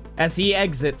sleep. As he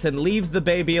exits and leaves the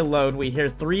baby alone, we hear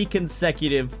 3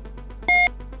 consecutive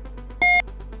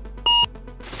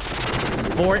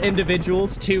 4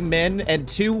 individuals, 2 men, and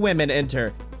 2 women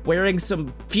enter, wearing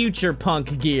some future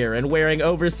punk gear and wearing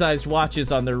oversized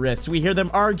watches on their wrists. We hear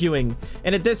them arguing,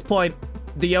 and at this point,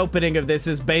 the opening of this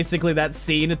is basically that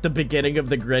scene at the beginning of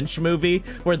the Grinch movie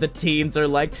where the teens are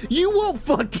like, you won't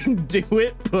fucking do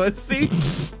it, pussy.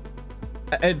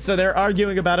 And so they're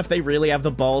arguing about if they really have the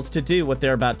balls to do what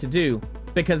they're about to do,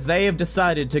 because they have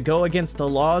decided to go against the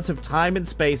laws of time and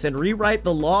space and rewrite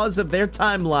the laws of their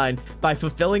timeline by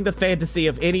fulfilling the fantasy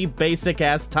of any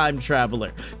basic-ass time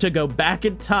traveler, to go back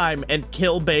in time and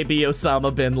kill baby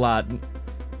Osama bin Laden.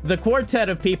 The quartet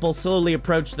of people slowly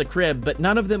approach the crib, but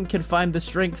none of them can find the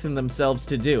strength in themselves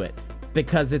to do it.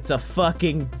 Because it's a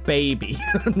fucking baby.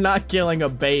 I'm not killing a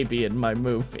baby in my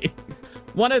movie.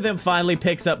 One of them finally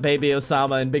picks up baby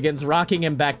Osama and begins rocking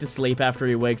him back to sleep after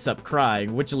he wakes up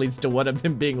crying, which leads to one of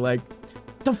them being like,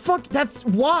 the fuck, that's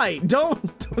why,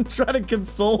 don't try to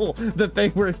console the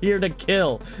thing we're here to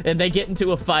kill. And they get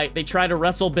into a fight, they try to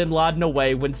wrestle Bin Laden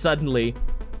away when suddenly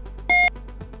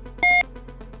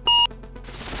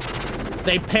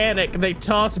they panic, they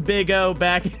toss Big O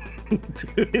back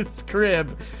into his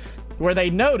crib, where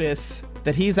they notice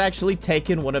that he's actually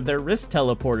taken one of their wrist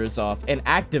teleporters off and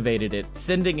activated it,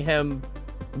 sending him,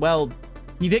 well,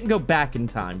 he didn't go back in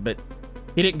time, but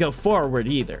he didn't go forward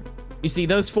either. You see,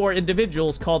 those 4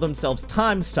 individuals call themselves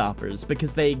Time Stoppers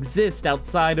because they exist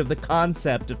outside of the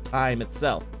concept of time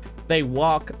itself. They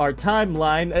walk our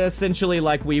timeline essentially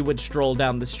like we would stroll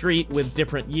down the street with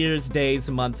different years, days,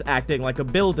 months acting like a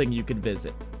building you could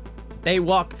visit. They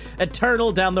walk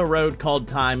eternal down the road called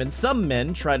time, and some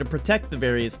men try to protect the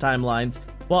various timelines,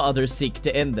 while others seek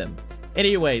to end them.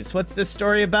 Anyways, what's this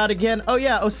story about again? Oh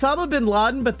yeah, Osama bin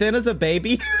Laden, but then as a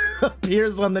baby,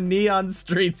 appears on the neon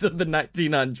streets of the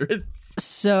 1900s.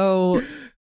 So,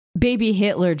 baby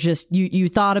Hitler, just, you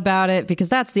thought about it, because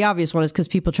that's the obvious one, is because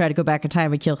people try to go back in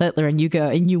time and kill Hitler, and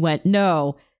you went,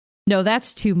 no,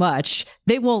 that's too much.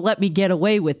 They won't let me get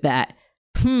away with that.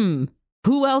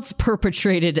 Who else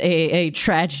perpetrated a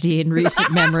tragedy in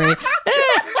recent memory?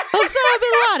 Osama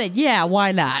bin Laden. Yeah,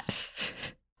 why not?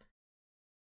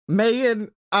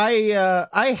 Megan,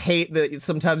 I hate that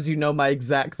sometimes you know my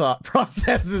exact thought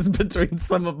processes between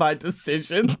some of my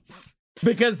decisions.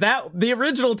 Because the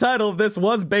original title of this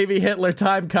was Baby Hitler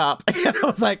Time Cop. And I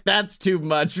was like, that's too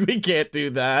much. We can't do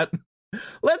that.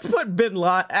 Let's put Bin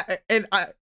Laden. And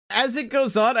as it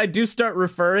goes on, I do start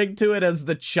referring to it as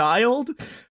the child.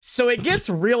 So it gets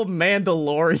real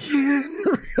Mandalorian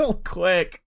real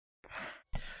quick.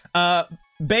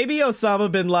 Baby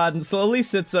Osama bin Laden slowly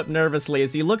sits up nervously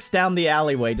as he looks down the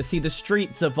alleyway to see the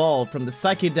streets evolve from the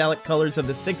psychedelic colors of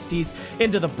the 60s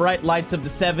into the bright lights of the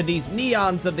 70s,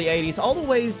 neons of the 80s, all the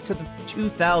ways to the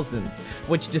 2000s,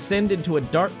 which descend into a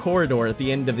dark corridor at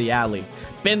the end of the alley.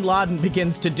 Bin Laden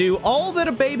begins to do all that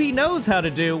a baby knows how to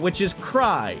do, which is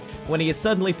cry, when he is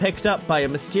suddenly picked up by a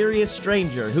mysterious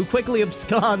stranger who quickly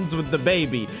absconds with the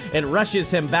baby and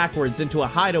rushes him backwards into a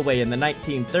hideaway in the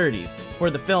 1930s, where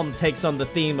the film takes on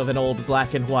the theme of an old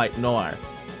black and white noir.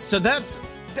 So that's,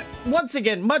 once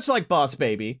again, much like Boss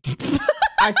Baby,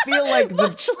 I feel like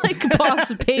much like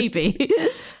Boss Baby.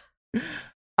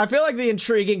 I feel like the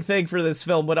intriguing thing for this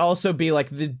film would also be like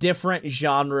the different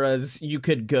genres you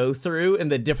could go through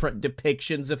and the different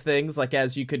depictions of things, like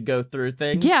as you could go through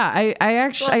things. Yeah,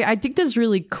 I think that's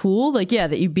really cool. Like, yeah,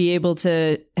 that you'd be able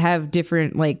to have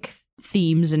different like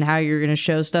themes and how you're going to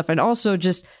show stuff, and also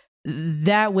just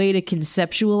that way to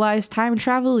conceptualize time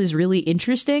travel is really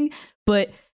interesting,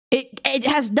 but it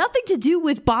has nothing to do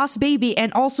with Boss Baby,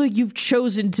 and also you've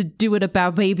chosen to do it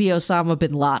about baby Osama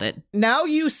bin Laden. Now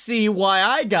you see why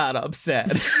I got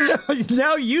upset.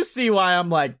 Now you see why I'm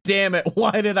like, damn it,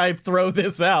 why did I throw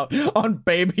this out on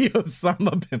baby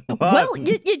Osama bin Laden? Well,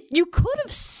 you could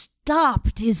have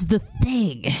stopped is the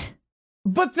thing.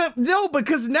 But no,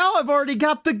 because now I've already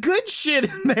got the good shit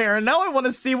in there, and now I want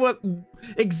to see what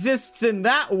exists in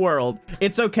that world.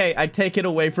 It's okay, I take it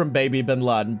away from baby bin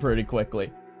Laden pretty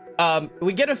quickly.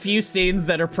 We get a few scenes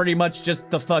that are pretty much just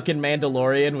the fucking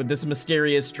Mandalorian with this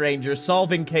mysterious stranger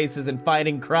solving cases and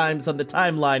fighting crimes on the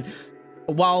timeline,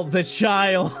 while the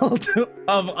child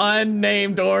of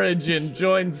unnamed origin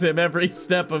joins him every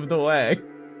step of the way.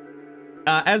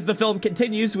 As the film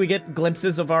continues, we get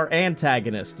glimpses of our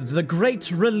antagonist, the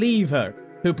Great Reliever,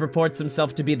 who purports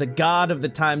himself to be the god of the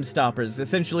Time Stoppers,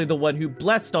 essentially the one who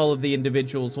blessed all of the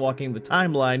individuals walking the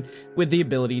timeline with the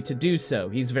ability to do so.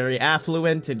 He's very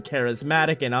affluent and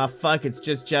charismatic, and fuck, it's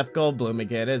just Jeff Goldblum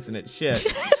again, isn't it? Shit.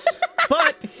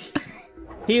 But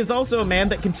he is also a man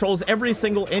that controls every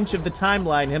single inch of the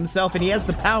timeline himself, and he has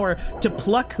the power to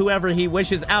pluck whoever he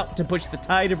wishes out to push the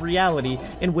tide of reality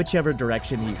in whichever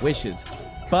direction he wishes.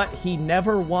 But he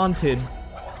never wanted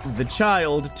the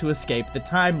child to escape the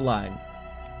timeline.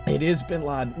 It is Bin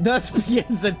Laden. Thus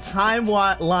begins a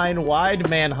timeline-wide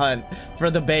manhunt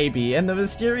for the baby and the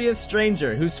mysterious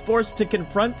stranger who's forced to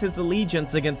confront his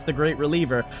allegiance against the Great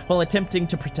Reliever while attempting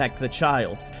to protect the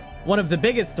child. One of the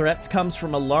biggest threats comes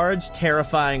from a large,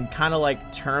 terrifying, kind of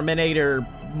like Terminator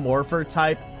morpher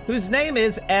type, whose name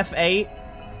is F8.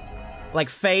 Like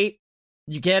Fate.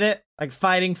 You get it? Like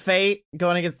fighting fate,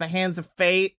 going against the hands of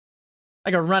fate.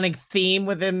 like a running theme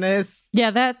within this.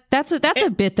 Yeah, that's a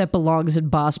bit that belongs in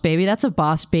Boss Baby. That's a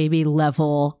Boss Baby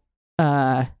level.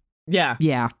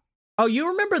 Yeah. Oh, you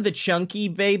remember the chunky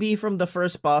baby from the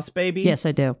first Boss Baby? Yes,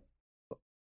 I do.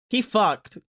 He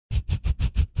fucked.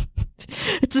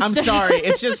 I'm sorry.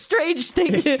 It's a strange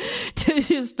thing to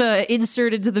just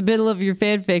insert into the middle of your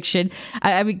fan fiction.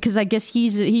 I mean, because I guess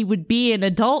he would be an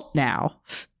adult now.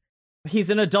 He's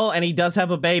an adult and he does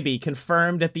have a baby,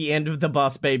 confirmed at the end of the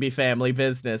Boss Baby family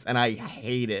business, and I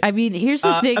hate it. I mean, here's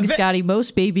the thing, Scotty.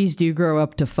 Most babies do grow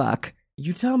up to fuck.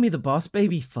 You tell me the Boss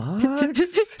Baby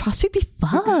fucks? Boss Baby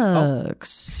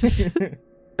fucks.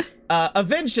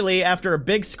 Eventually, after a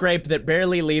big scrape that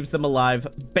barely leaves them alive,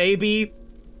 Baby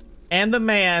and the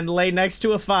man lay next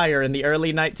to a fire in the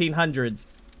early 1900s,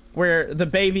 where the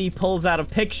baby pulls out a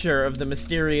picture of the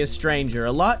mysterious stranger,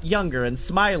 a lot younger and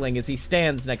smiling as he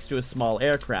stands next to a small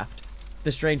aircraft.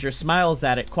 The stranger smiles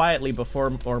at it quietly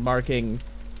before remarking,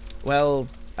 "Well,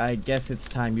 I guess it's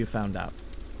time you found out."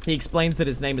 He explains that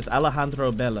his name is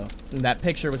Alejandro Bello, and that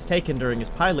picture was taken during his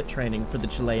pilot training for the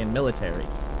Chilean military.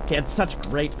 He had such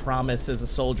great promise as a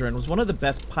soldier and was one of the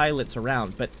best pilots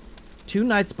around, but 2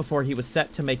 nights before he was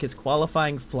set to make his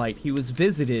qualifying flight, he was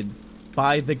visited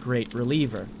by the Great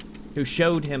Reliever, who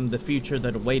showed him the future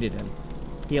that awaited him.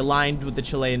 He aligned with the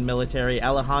Chilean military.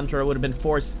 Alejandro would have been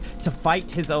forced to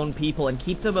fight his own people and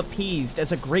keep them appeased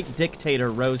as a great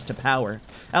dictator rose to power.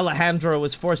 Alejandro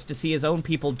was forced to see his own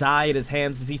people die at his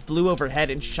hands as he flew overhead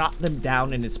and shot them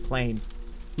down in his plane.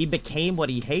 He became what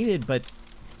he hated, but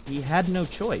he had no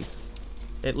choice.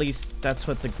 At least, that's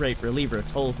what the Great Reliever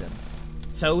told him.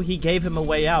 So he gave him a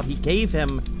way out. He gave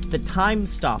him the Time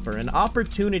Stopper, an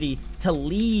opportunity to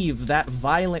leave that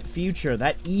violent future,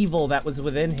 that evil that was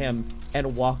within him,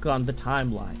 and walk on the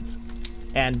timelines.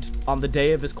 And on the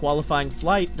day of his qualifying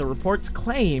flight, the reports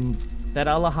claim that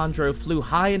Alejandro flew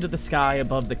high into the sky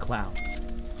above the clouds,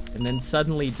 and then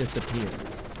suddenly disappeared.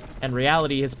 In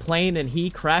reality, his plane and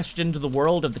he crashed into the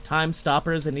world of the Time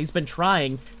Stoppers, and he's been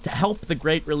trying to help the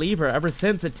Great Reliever ever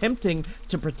since, attempting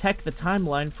to protect the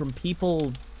timeline from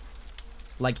people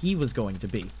like he was going to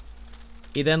be.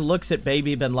 He then looks at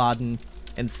baby Bin Laden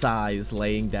and sighs,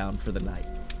 laying down for the night.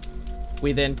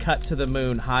 We then cut to the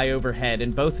moon high overhead,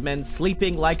 and both men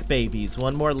sleeping like babies,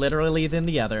 one more literally than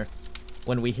the other,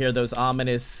 when we hear those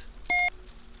ominous...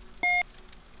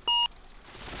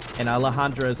 in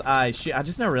Alejandro's eyes. I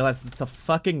just now realized it's a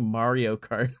fucking Mario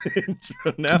Kart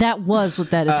intro now. That was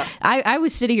what that is. I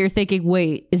was sitting here thinking,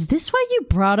 wait, is this why you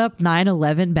brought up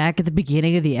 9/11 back at the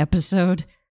beginning of the episode?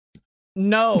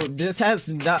 No, this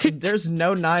has not. There's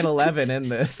no 9/11 in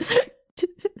this.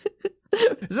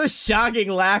 There's a shocking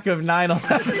lack of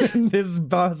 9/11 in this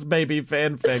Boss Baby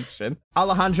fanfiction.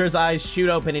 Alejandro's eyes shoot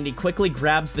open and he quickly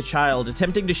grabs the child,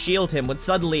 attempting to shield him when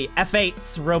suddenly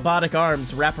F8's robotic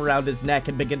arms wrap around his neck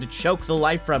and begin to choke the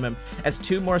life from him as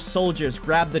 2 more soldiers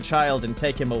grab the child and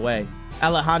take him away.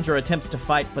 Alejandro attempts to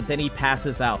fight, but then he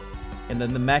passes out. And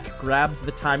then the mech grabs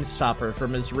the Time Stopper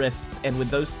from his wrists and with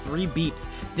those 3 beeps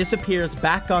disappears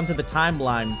back onto the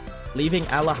timeline, leaving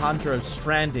Alejandro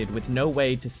stranded with no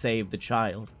way to save the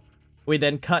child. We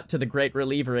then cut to the Great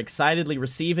Reliever excitedly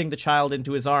receiving the child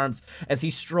into his arms as he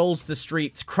strolls the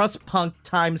streets, crust-punk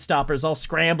Time Stoppers all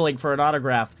scrambling for an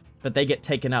autograph, but they get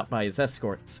taken out by his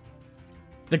escorts.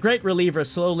 The Great Reliever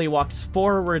slowly walks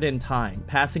forward in time,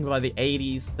 passing by the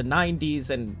 80s, the 90s,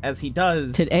 and as he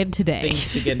does... and today.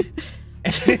 Things begin...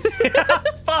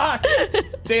 Fuck!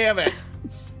 Damn it!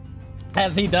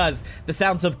 As he does, the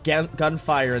sounds of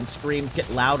gunfire and screams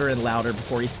get louder and louder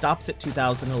before he stops at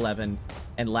 2011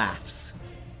 and laughs.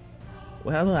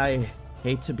 Well, I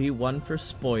hate to be one for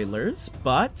spoilers,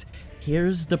 but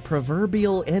here's the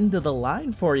proverbial end of the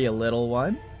line for you, little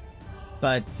one.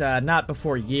 But not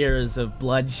before years of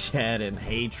bloodshed and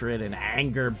hatred and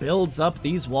anger builds up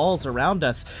these walls around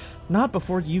us. Not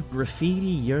before you graffiti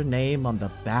your name on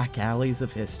the back alleys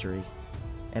of history.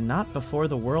 And not before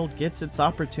the world gets its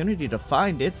opportunity to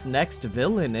find its next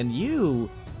villain, and you...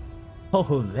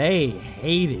 Oh, they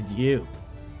hated you.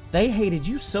 They hated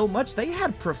you so much, they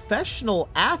had professional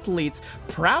athletes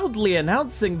proudly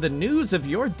announcing the news of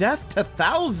your death to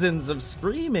thousands of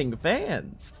screaming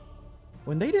fans,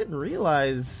 when they didn't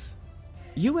realize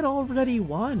you had already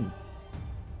won.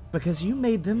 Because you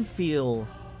made them feel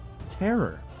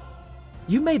terror.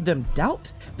 You made them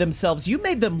doubt themselves. You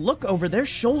made them look over their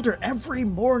shoulder every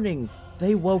morning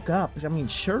they woke up. I mean,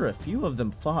 sure, a few of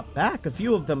them fought back. A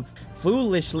few of them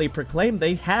foolishly proclaimed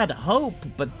they had hope.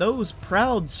 But those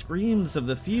proud screams of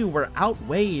the few were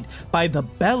outweighed by the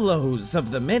bellows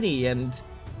of the many. And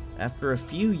After a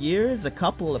few years, a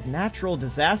couple of natural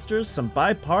disasters, some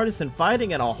bipartisan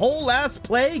fighting, and a whole ass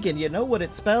plague, and you know what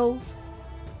it spells?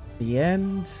 The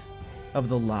end of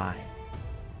the line.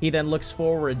 He then looks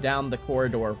forward down the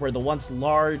corridor where the once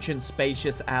large and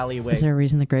spacious alleyway... Is there a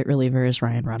reason the Great Reliever is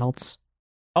Ryan Reynolds?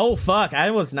 Oh, fuck. I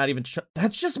was not even...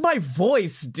 That's just my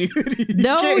voice, dude.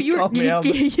 No, you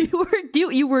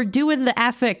were doing the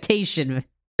affectation.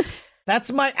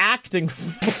 That's my acting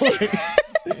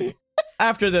voice.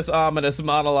 After this ominous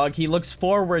monologue, he looks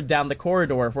forward down the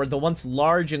corridor where the once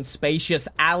large and spacious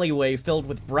alleyway filled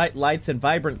with bright lights and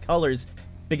vibrant colors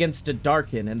begins to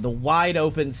darken, and the wide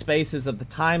open spaces of the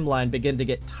timeline begin to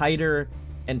get tighter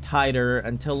and tighter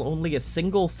until only a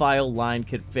single file line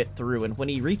could fit through, and when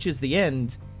he reaches the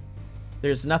end,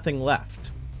 there's nothing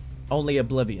left. Only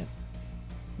oblivion.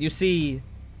 You see,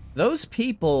 those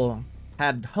people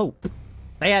had hope.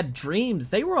 They had dreams.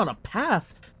 They were on a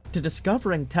path to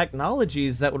discovering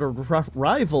technologies that would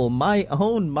rival my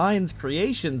own mind's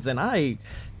creations, and I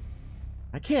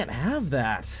can't have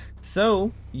that.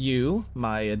 So, you,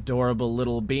 my adorable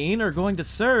little bean, are going to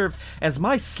serve as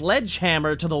my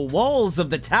sledgehammer to the walls of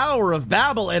the Tower of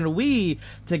Babel, and we,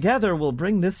 together, will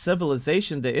bring this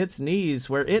civilization to its knees,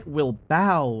 where it will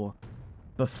bow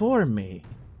before me.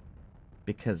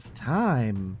 Because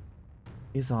time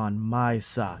is on my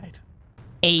side.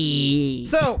 Hey.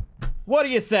 So, what do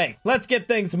you say? Let's get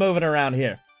things moving around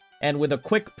here. And with a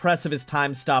quick press of his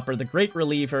time stopper, the Great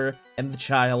Reliever and the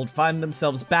child find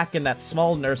themselves back in that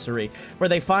small nursery, where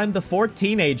they find the 4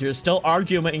 teenagers still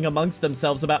arguing amongst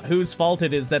themselves about whose fault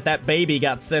it is that baby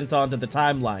got sent onto the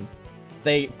timeline.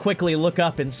 They quickly look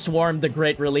up and swarm the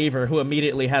Great Reliever, who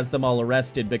immediately has them all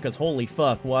arrested because holy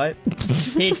fuck, what?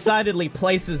 He excitedly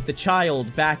places the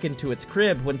child back into its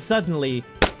crib when suddenly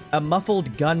a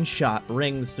muffled gunshot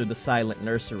rings through the silent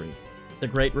nursery. The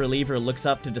Great Reliever looks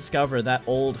up to discover that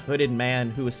old hooded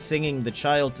man who was singing the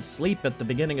child to sleep at the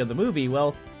beginning of the movie.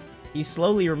 Well, he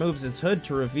slowly removes his hood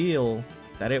to reveal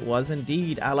that it was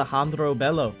indeed Alejandro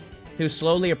Bello, who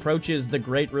slowly approaches the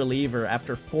Great Reliever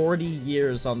after 40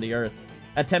 years on the Earth,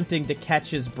 attempting to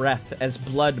catch his breath as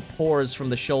blood pours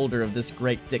from the shoulder of this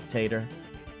great dictator.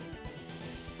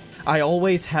 I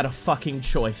always had a fucking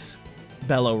choice,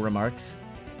 Bello remarks.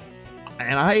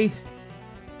 And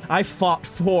I fought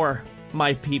for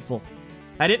my people.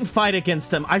 I didn't fight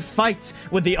against them. I fight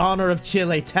with the honor of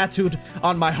Chile tattooed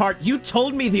on my heart. You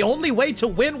told me the only way to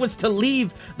win was to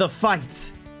leave the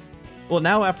fight. Well,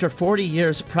 now after 40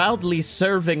 years proudly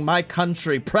serving my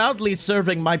country, proudly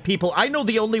serving my people, I know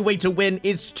the only way to win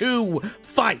is to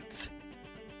fight.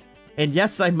 And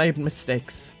yes, I made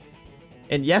mistakes.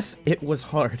 And yes, it was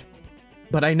hard.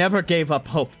 But I never gave up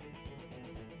hope.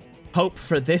 Hope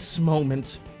for this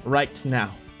moment right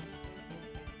now.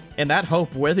 And that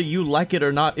hope, whether you like it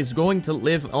or not, is going to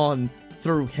live on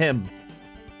through him.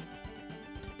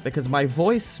 Because my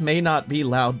voice may not be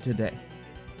loud today.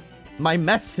 My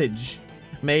message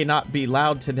may not be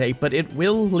loud today, but it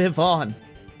will live on.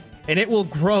 And it will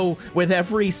grow with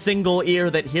every single ear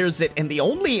that hears it. And the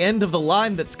only end of the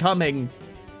line that's coming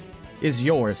is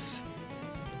yours.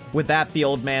 With that, the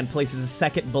old man places a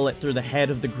second bullet through the head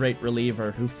of the Great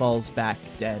Reliever, who falls back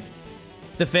dead.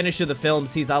 The finish of the film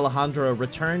sees Alejandro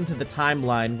return to the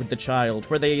timeline with the child,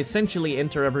 where they essentially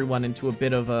enter everyone into a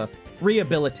bit of a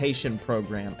rehabilitation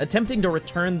program, attempting to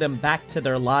return them back to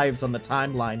their lives on the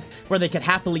timeline, where they could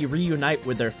happily reunite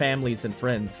with their families and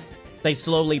friends. They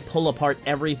slowly pull apart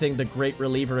everything the Great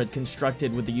Reliever had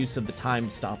constructed with the use of the Time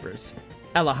Stoppers.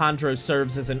 Alejandro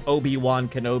serves as an Obi-Wan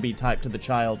Kenobi type to the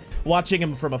child, watching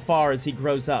him from afar as he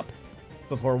grows up,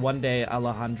 before one day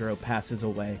Alejandro passes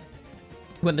away.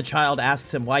 When the child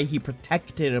asks him why he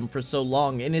protected him for so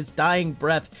long, in his dying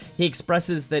breath, he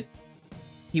expresses that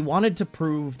he wanted to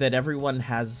prove that everyone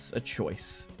has a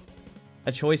choice.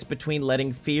 A choice between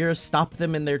letting fear stop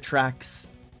them in their tracks,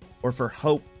 or for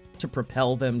hope to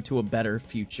propel them to a better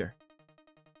future.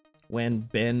 When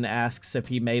Ben asks if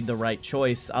he made the right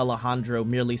choice, Alejandro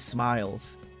merely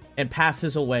smiles and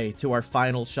passes away to our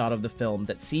final shot of the film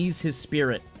that sees his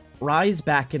spirit rise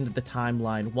back into the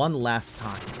timeline one last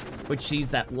time, which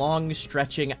sees that long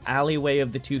stretching alleyway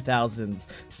of the 2000s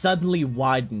suddenly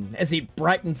widen as it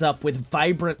brightens up with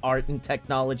vibrant art and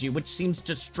technology which seems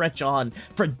to stretch on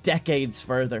for decades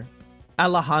further.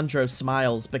 Alejandro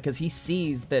smiles because he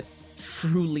sees that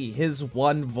truly his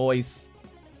one voice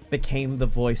became the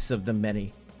voice of the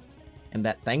many, and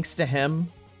that thanks to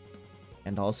him,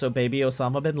 and also baby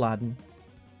Osama bin Laden,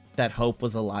 that hope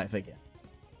was alive again.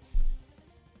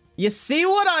 You see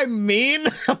what I mean?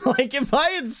 Like, if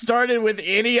I had started with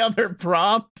any other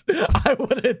prompt, I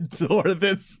would adore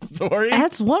this story.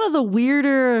 That's one of the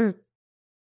weirder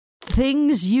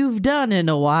things you've done in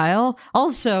a while.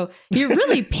 Also, you're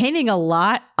really pinning a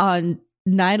lot on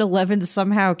 9/11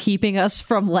 somehow keeping us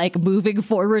from like moving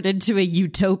forward into a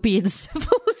utopian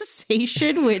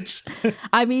civilization, which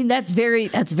I mean that's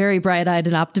very bright-eyed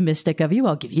and optimistic of you.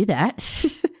 I'll give you that.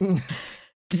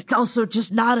 It's also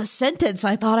just not a sentence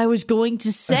I thought I was going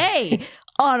to say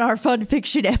on our fun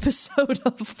fiction episode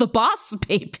of The Boss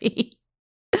Baby.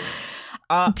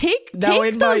 Take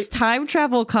those time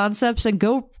travel concepts and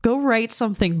go write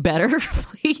something better,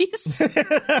 please.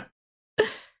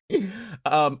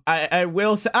 I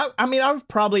will say, I mean, I would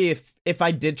probably, if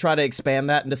I did try to expand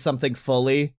that into something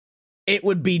fully, it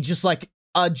would be just like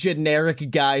a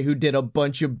generic guy who did a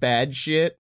bunch of bad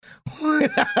shit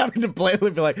without having to blatantly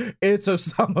be like, it's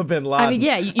Osama bin Laden. I mean,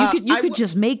 yeah, you could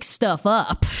just make stuff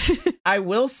up. I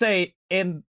will say,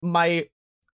 in my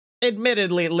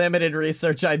admittedly limited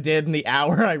research I did in the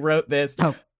hour I wrote this,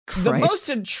 the most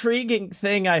intriguing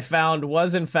thing I found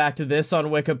was, in fact, this on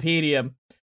Wikipedia,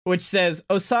 which says,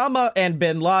 Osama and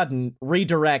bin Laden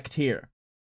redirect here.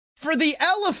 For the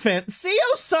elephant, see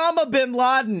Osama bin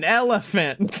Laden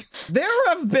elephant. There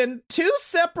have been 2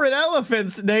 separate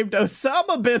elephants named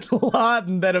Osama bin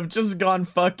Laden that have just gone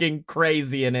fucking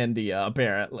crazy in India,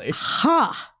 apparently.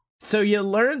 Huh. So you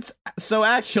learned... So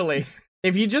actually,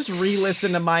 if you just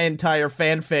re-listen to my entire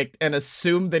fanfic and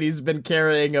assume that he's been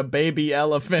carrying a baby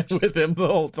elephant with him the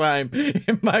whole time,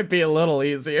 it might be a little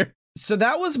easier. So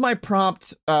that was my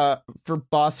prompt for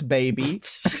Boss Baby.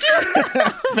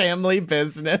 Family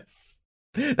business.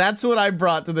 That's what I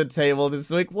brought to the table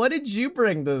this week. What did you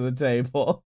bring to the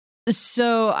table?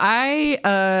 So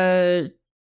I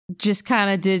just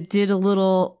kind of did a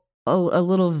little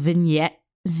vignette.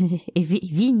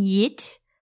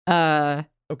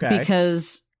 Okay.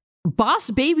 Because Boss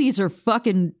Babies are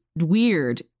fucking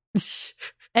weird.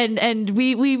 And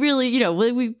we really, you know,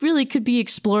 we really could be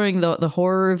exploring the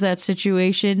horror of that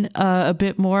situation a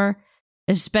bit more,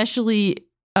 especially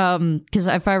because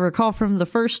if I recall from the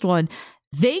first one,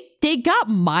 they got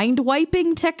mind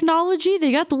wiping technology.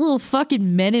 They got the little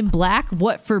fucking Men in Black.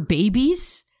 What for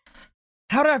babies?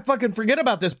 How did I fucking forget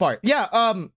about this part? Yeah,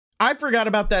 I forgot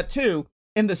about that too.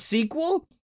 In the sequel,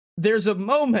 there's a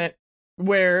moment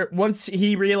where once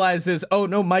he realizes, oh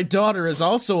no, my daughter is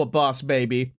also a boss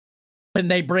baby. And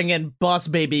they bring in Boss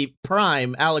Baby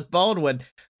Prime, Alec Baldwin.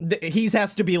 He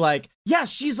has to be like, yeah,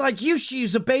 she's like you.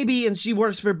 She's a baby and she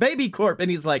works for Baby Corp. And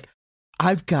he's like,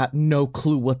 I've got no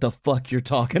clue what the fuck you're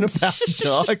talking about,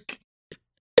 dog.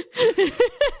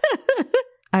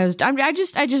 I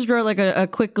just wrote like a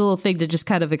quick little thing to just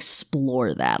kind of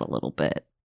explore that a little bit.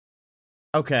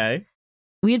 Okay.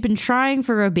 We had been trying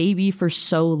for a baby for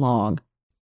so long.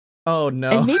 Oh no.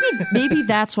 And maybe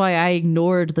that's why I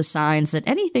ignored the signs that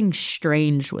anything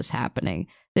strange was happening,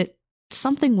 that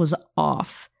something was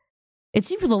off. It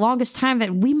seemed for the longest time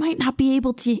that we might not be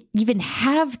able to even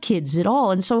have kids at all.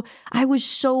 And so I was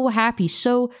so happy,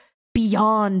 so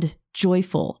beyond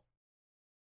joyful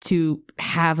to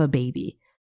have a baby.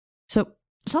 So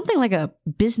something like a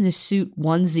business suit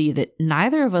onesie that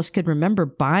neither of us could remember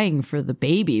buying for the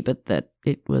baby, but that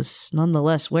it was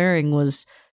nonetheless wearing was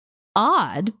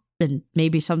odd. And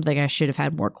maybe something I should have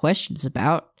had more questions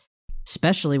about,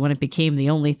 especially when it became the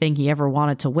only thing he ever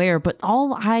wanted to wear. But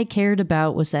all I cared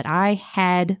about was that I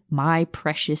had my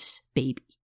precious baby.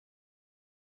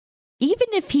 Even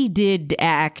if he did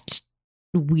act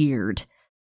weird,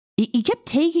 he kept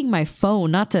taking my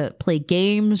phone, not to play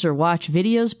games or watch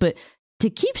videos, but to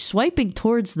keep swiping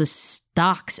towards the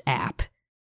Stocks app.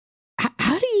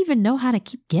 How do you even know how to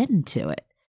keep getting to it?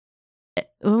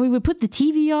 When we would put the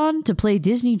TV on to play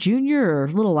Disney Junior or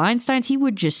Little Einsteins, he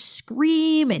would just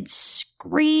scream and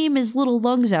scream his little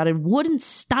lungs out and wouldn't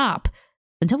stop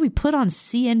until we put on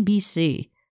CNBC.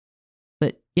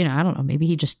 But, you know, I don't know. Maybe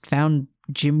he just found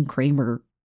Jim Cramer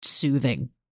soothing.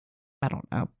 I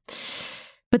don't know.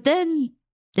 But then,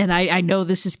 and I know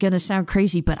this is going to sound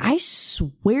crazy, but I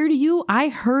swear to you, I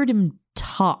heard him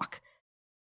talk.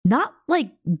 Not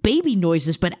like baby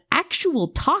noises, but actual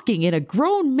talking in a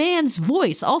grown man's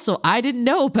voice. Also, I didn't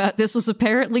know about this. Was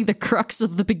apparently the crux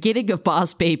of the beginning of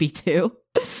Boss Baby 2.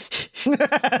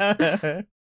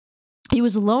 He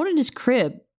was alone in his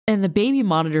crib, and the baby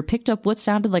monitor picked up what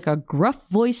sounded like a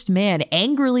gruff-voiced man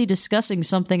angrily discussing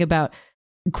something about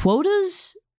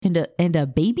quotas and a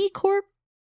baby corp.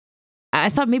 I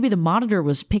thought maybe the monitor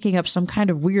was picking up some kind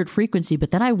of weird frequency,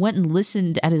 but then I went and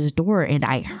listened at his door, and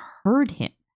I heard him.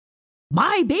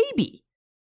 My baby.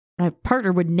 My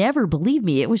partner would never believe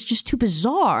me. It was just too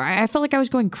bizarre. I felt like I was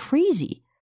going crazy.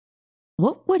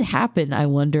 What would happen, I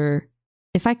wonder,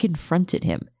 if I confronted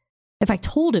him? If I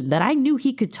told him that I knew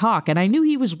he could talk and I knew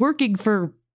he was working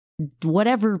for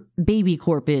whatever Baby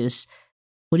Corp is,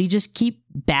 would he just keep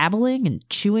babbling and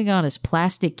chewing on his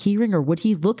plastic keyring, or would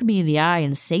he look me in the eye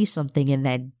and say something in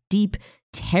that deep,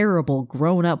 terrible,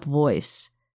 grown-up voice?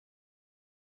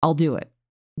 I'll do it.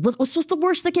 What's the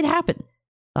worst that could happen?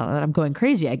 That I'm going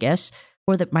crazy, I guess,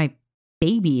 or that my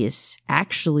baby is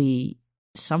actually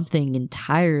something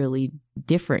entirely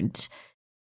different.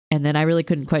 And then I really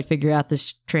couldn't quite figure out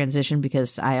this transition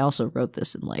because I also wrote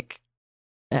this in like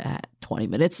 20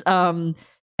 minutes. And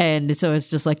so it's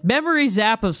just like memory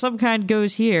zap of some kind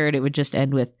goes here, and it would just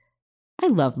end with, I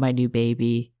love my new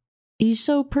baby. He's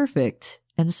so perfect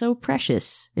and so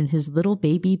precious in his little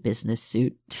baby business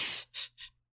suit.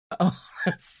 Oh,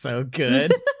 that's so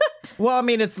good. Well, I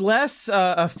mean, it's less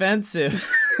offensive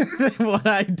than what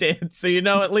I did. So,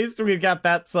 at least we got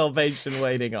that salvation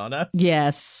waiting on us.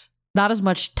 Yes. Not as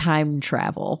much time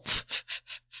travel.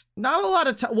 Not a lot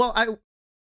of time. Well, I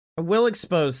will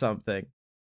expose something.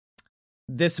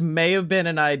 This may have been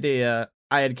an idea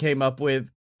I had came up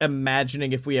with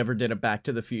imagining if we ever did a Back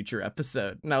to the Future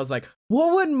episode. And I was like,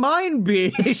 what would mine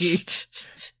be?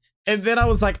 And then I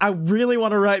was like, I really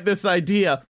want to write this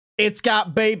idea. It's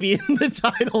got baby in the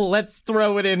title. Let's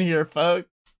throw it in here, folks.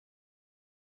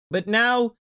 But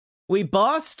now we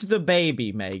bossed the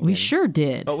baby, Megan. We sure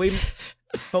did. But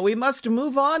we must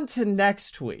move on to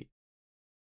next week.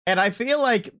 And I feel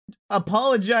like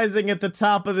apologizing at the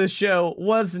top of the show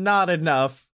was not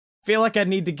enough. I feel like I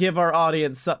need to give our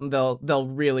audience something they'll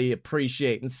really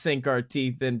appreciate and sink our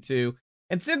teeth into.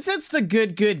 And since it's the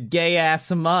good gay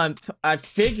ass month, I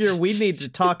figure we need to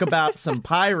talk about some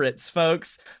pirates,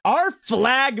 folks. Our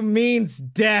flag means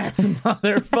death,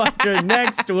 motherfucker,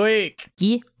 next week.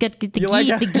 The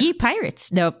Gee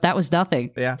Pirates. Nope, that was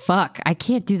nothing. Yeah. Fuck, I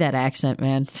can't do that accent,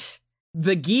 man.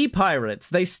 The Gee Pirates,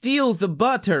 they steal the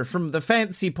butter from the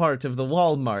fancy part of the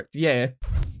Walmart. Yeah.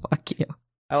 Fuck you.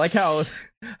 I like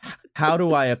how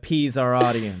do I appease our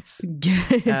audience?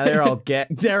 They're all gay.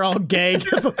 They're all gay.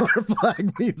 Our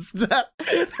flag means death.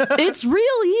 It's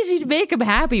real easy to make them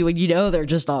happy when you know they're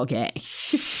just all gay.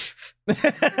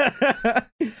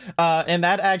 And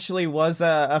that actually was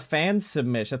a fan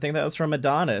submission. I think that was from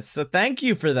Adonis. So thank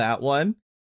you for that one.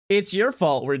 It's your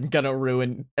fault we're gonna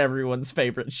ruin everyone's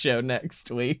favorite show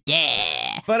next week.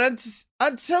 Yeah. But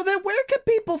until then, where can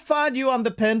people find you on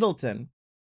the Pendleton?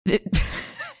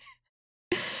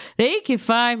 They can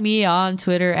find me on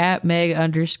Twitter at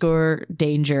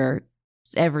Meg_Danger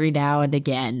every now and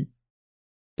again.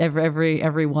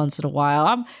 Every once in a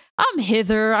while. I'm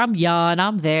hither, I'm yon,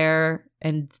 I'm there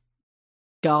and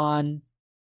gone.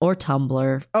 Or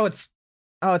Tumblr. Oh, it's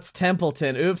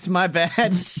Templeton. Oops, my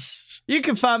bad. You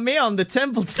can find me on the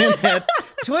Templeton at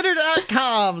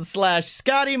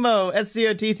twitter.com/ScottyMo,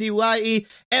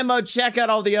 SCOTTYEMO. Check out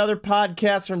all the other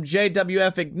podcasts from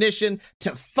JWF Ignition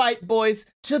to Fight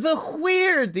Boys to The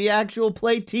Weird, the actual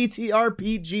play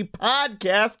TTRPG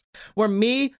podcast, where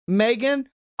me, Megan,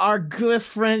 our good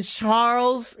friend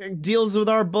Charles deals with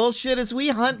our bullshit as we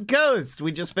hunt ghosts.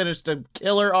 We just finished a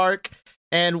killer arc.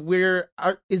 And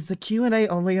is the Q&A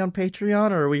only on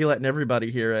Patreon, or are we letting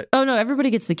everybody hear it? Oh, no, everybody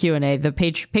gets the Q&A. The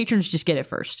patrons just get it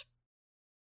first.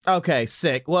 Okay,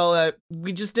 sick. Well,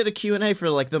 we just did a Q&A for,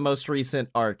 like, the most recent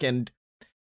arc, and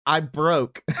I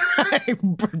broke. I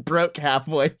broke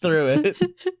halfway through it.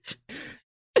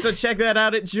 So check that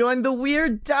out at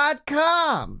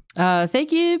jointheweird.com.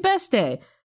 Thank you, Beste,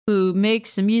 who makes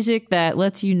some music that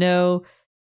lets you know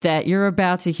that you're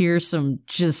about to hear some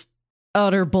just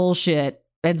utter bullshit.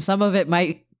 And some of it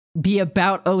might be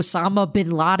about Osama bin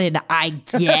Laden, I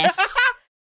guess.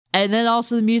 And then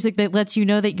also the music that lets you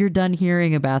know that you're done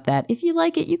hearing about that. If you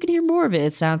like it, you can hear more of it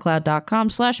at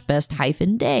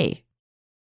soundcloud.com/best-day.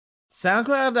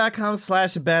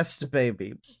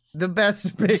 SoundCloud.com/bestbaby. The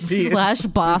best baby.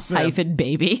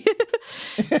 /boss-baby.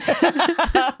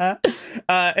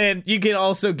 And you can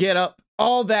also get up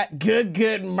all that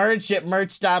good merch at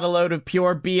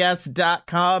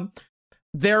merch.aloadofpurebs.com.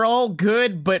 They're all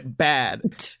good, but bad,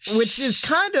 which is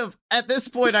kind of, at this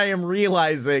point, I am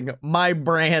realizing my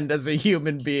brand as a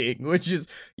human being, which is,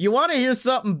 you want to hear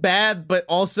something bad, but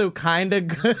also kind of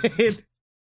good.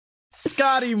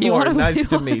 Scotty Moore, nice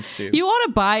to meet you. You want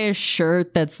to buy a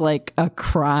shirt that's like a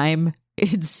crime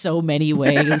in so many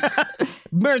ways.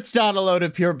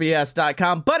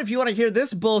 Merch.aloadofpurebs.com. But if you want to hear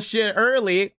this bullshit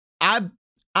early,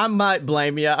 I might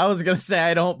blame you. I was going to say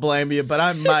I don't blame you, but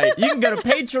I might. You can go to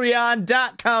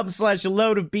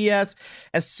patreon.com/loadofbs.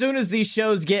 As soon as these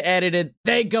shows get edited,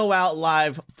 they go out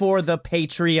live for the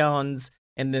Patreons.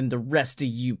 And then the rest of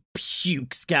you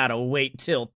pukes gotta wait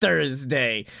till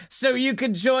Thursday. So you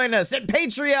can join us at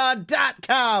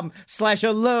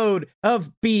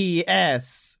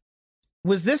patreon.com/aloadofbs.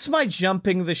 Was this my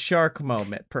jumping the shark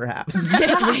moment, perhaps?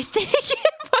 Yeah, I think it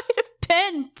might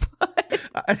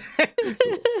have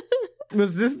been.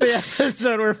 Was this the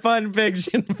episode where Fun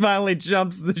Fiction finally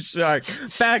jumps the shark?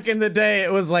 Back in the day,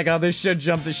 it was like, oh, this should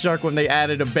jump the shark when they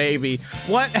added a baby.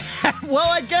 What? Well,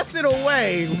 I guess in a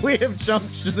way, we have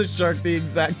jumped the shark the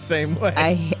exact same way.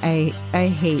 I hate you. I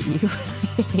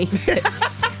hate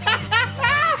this.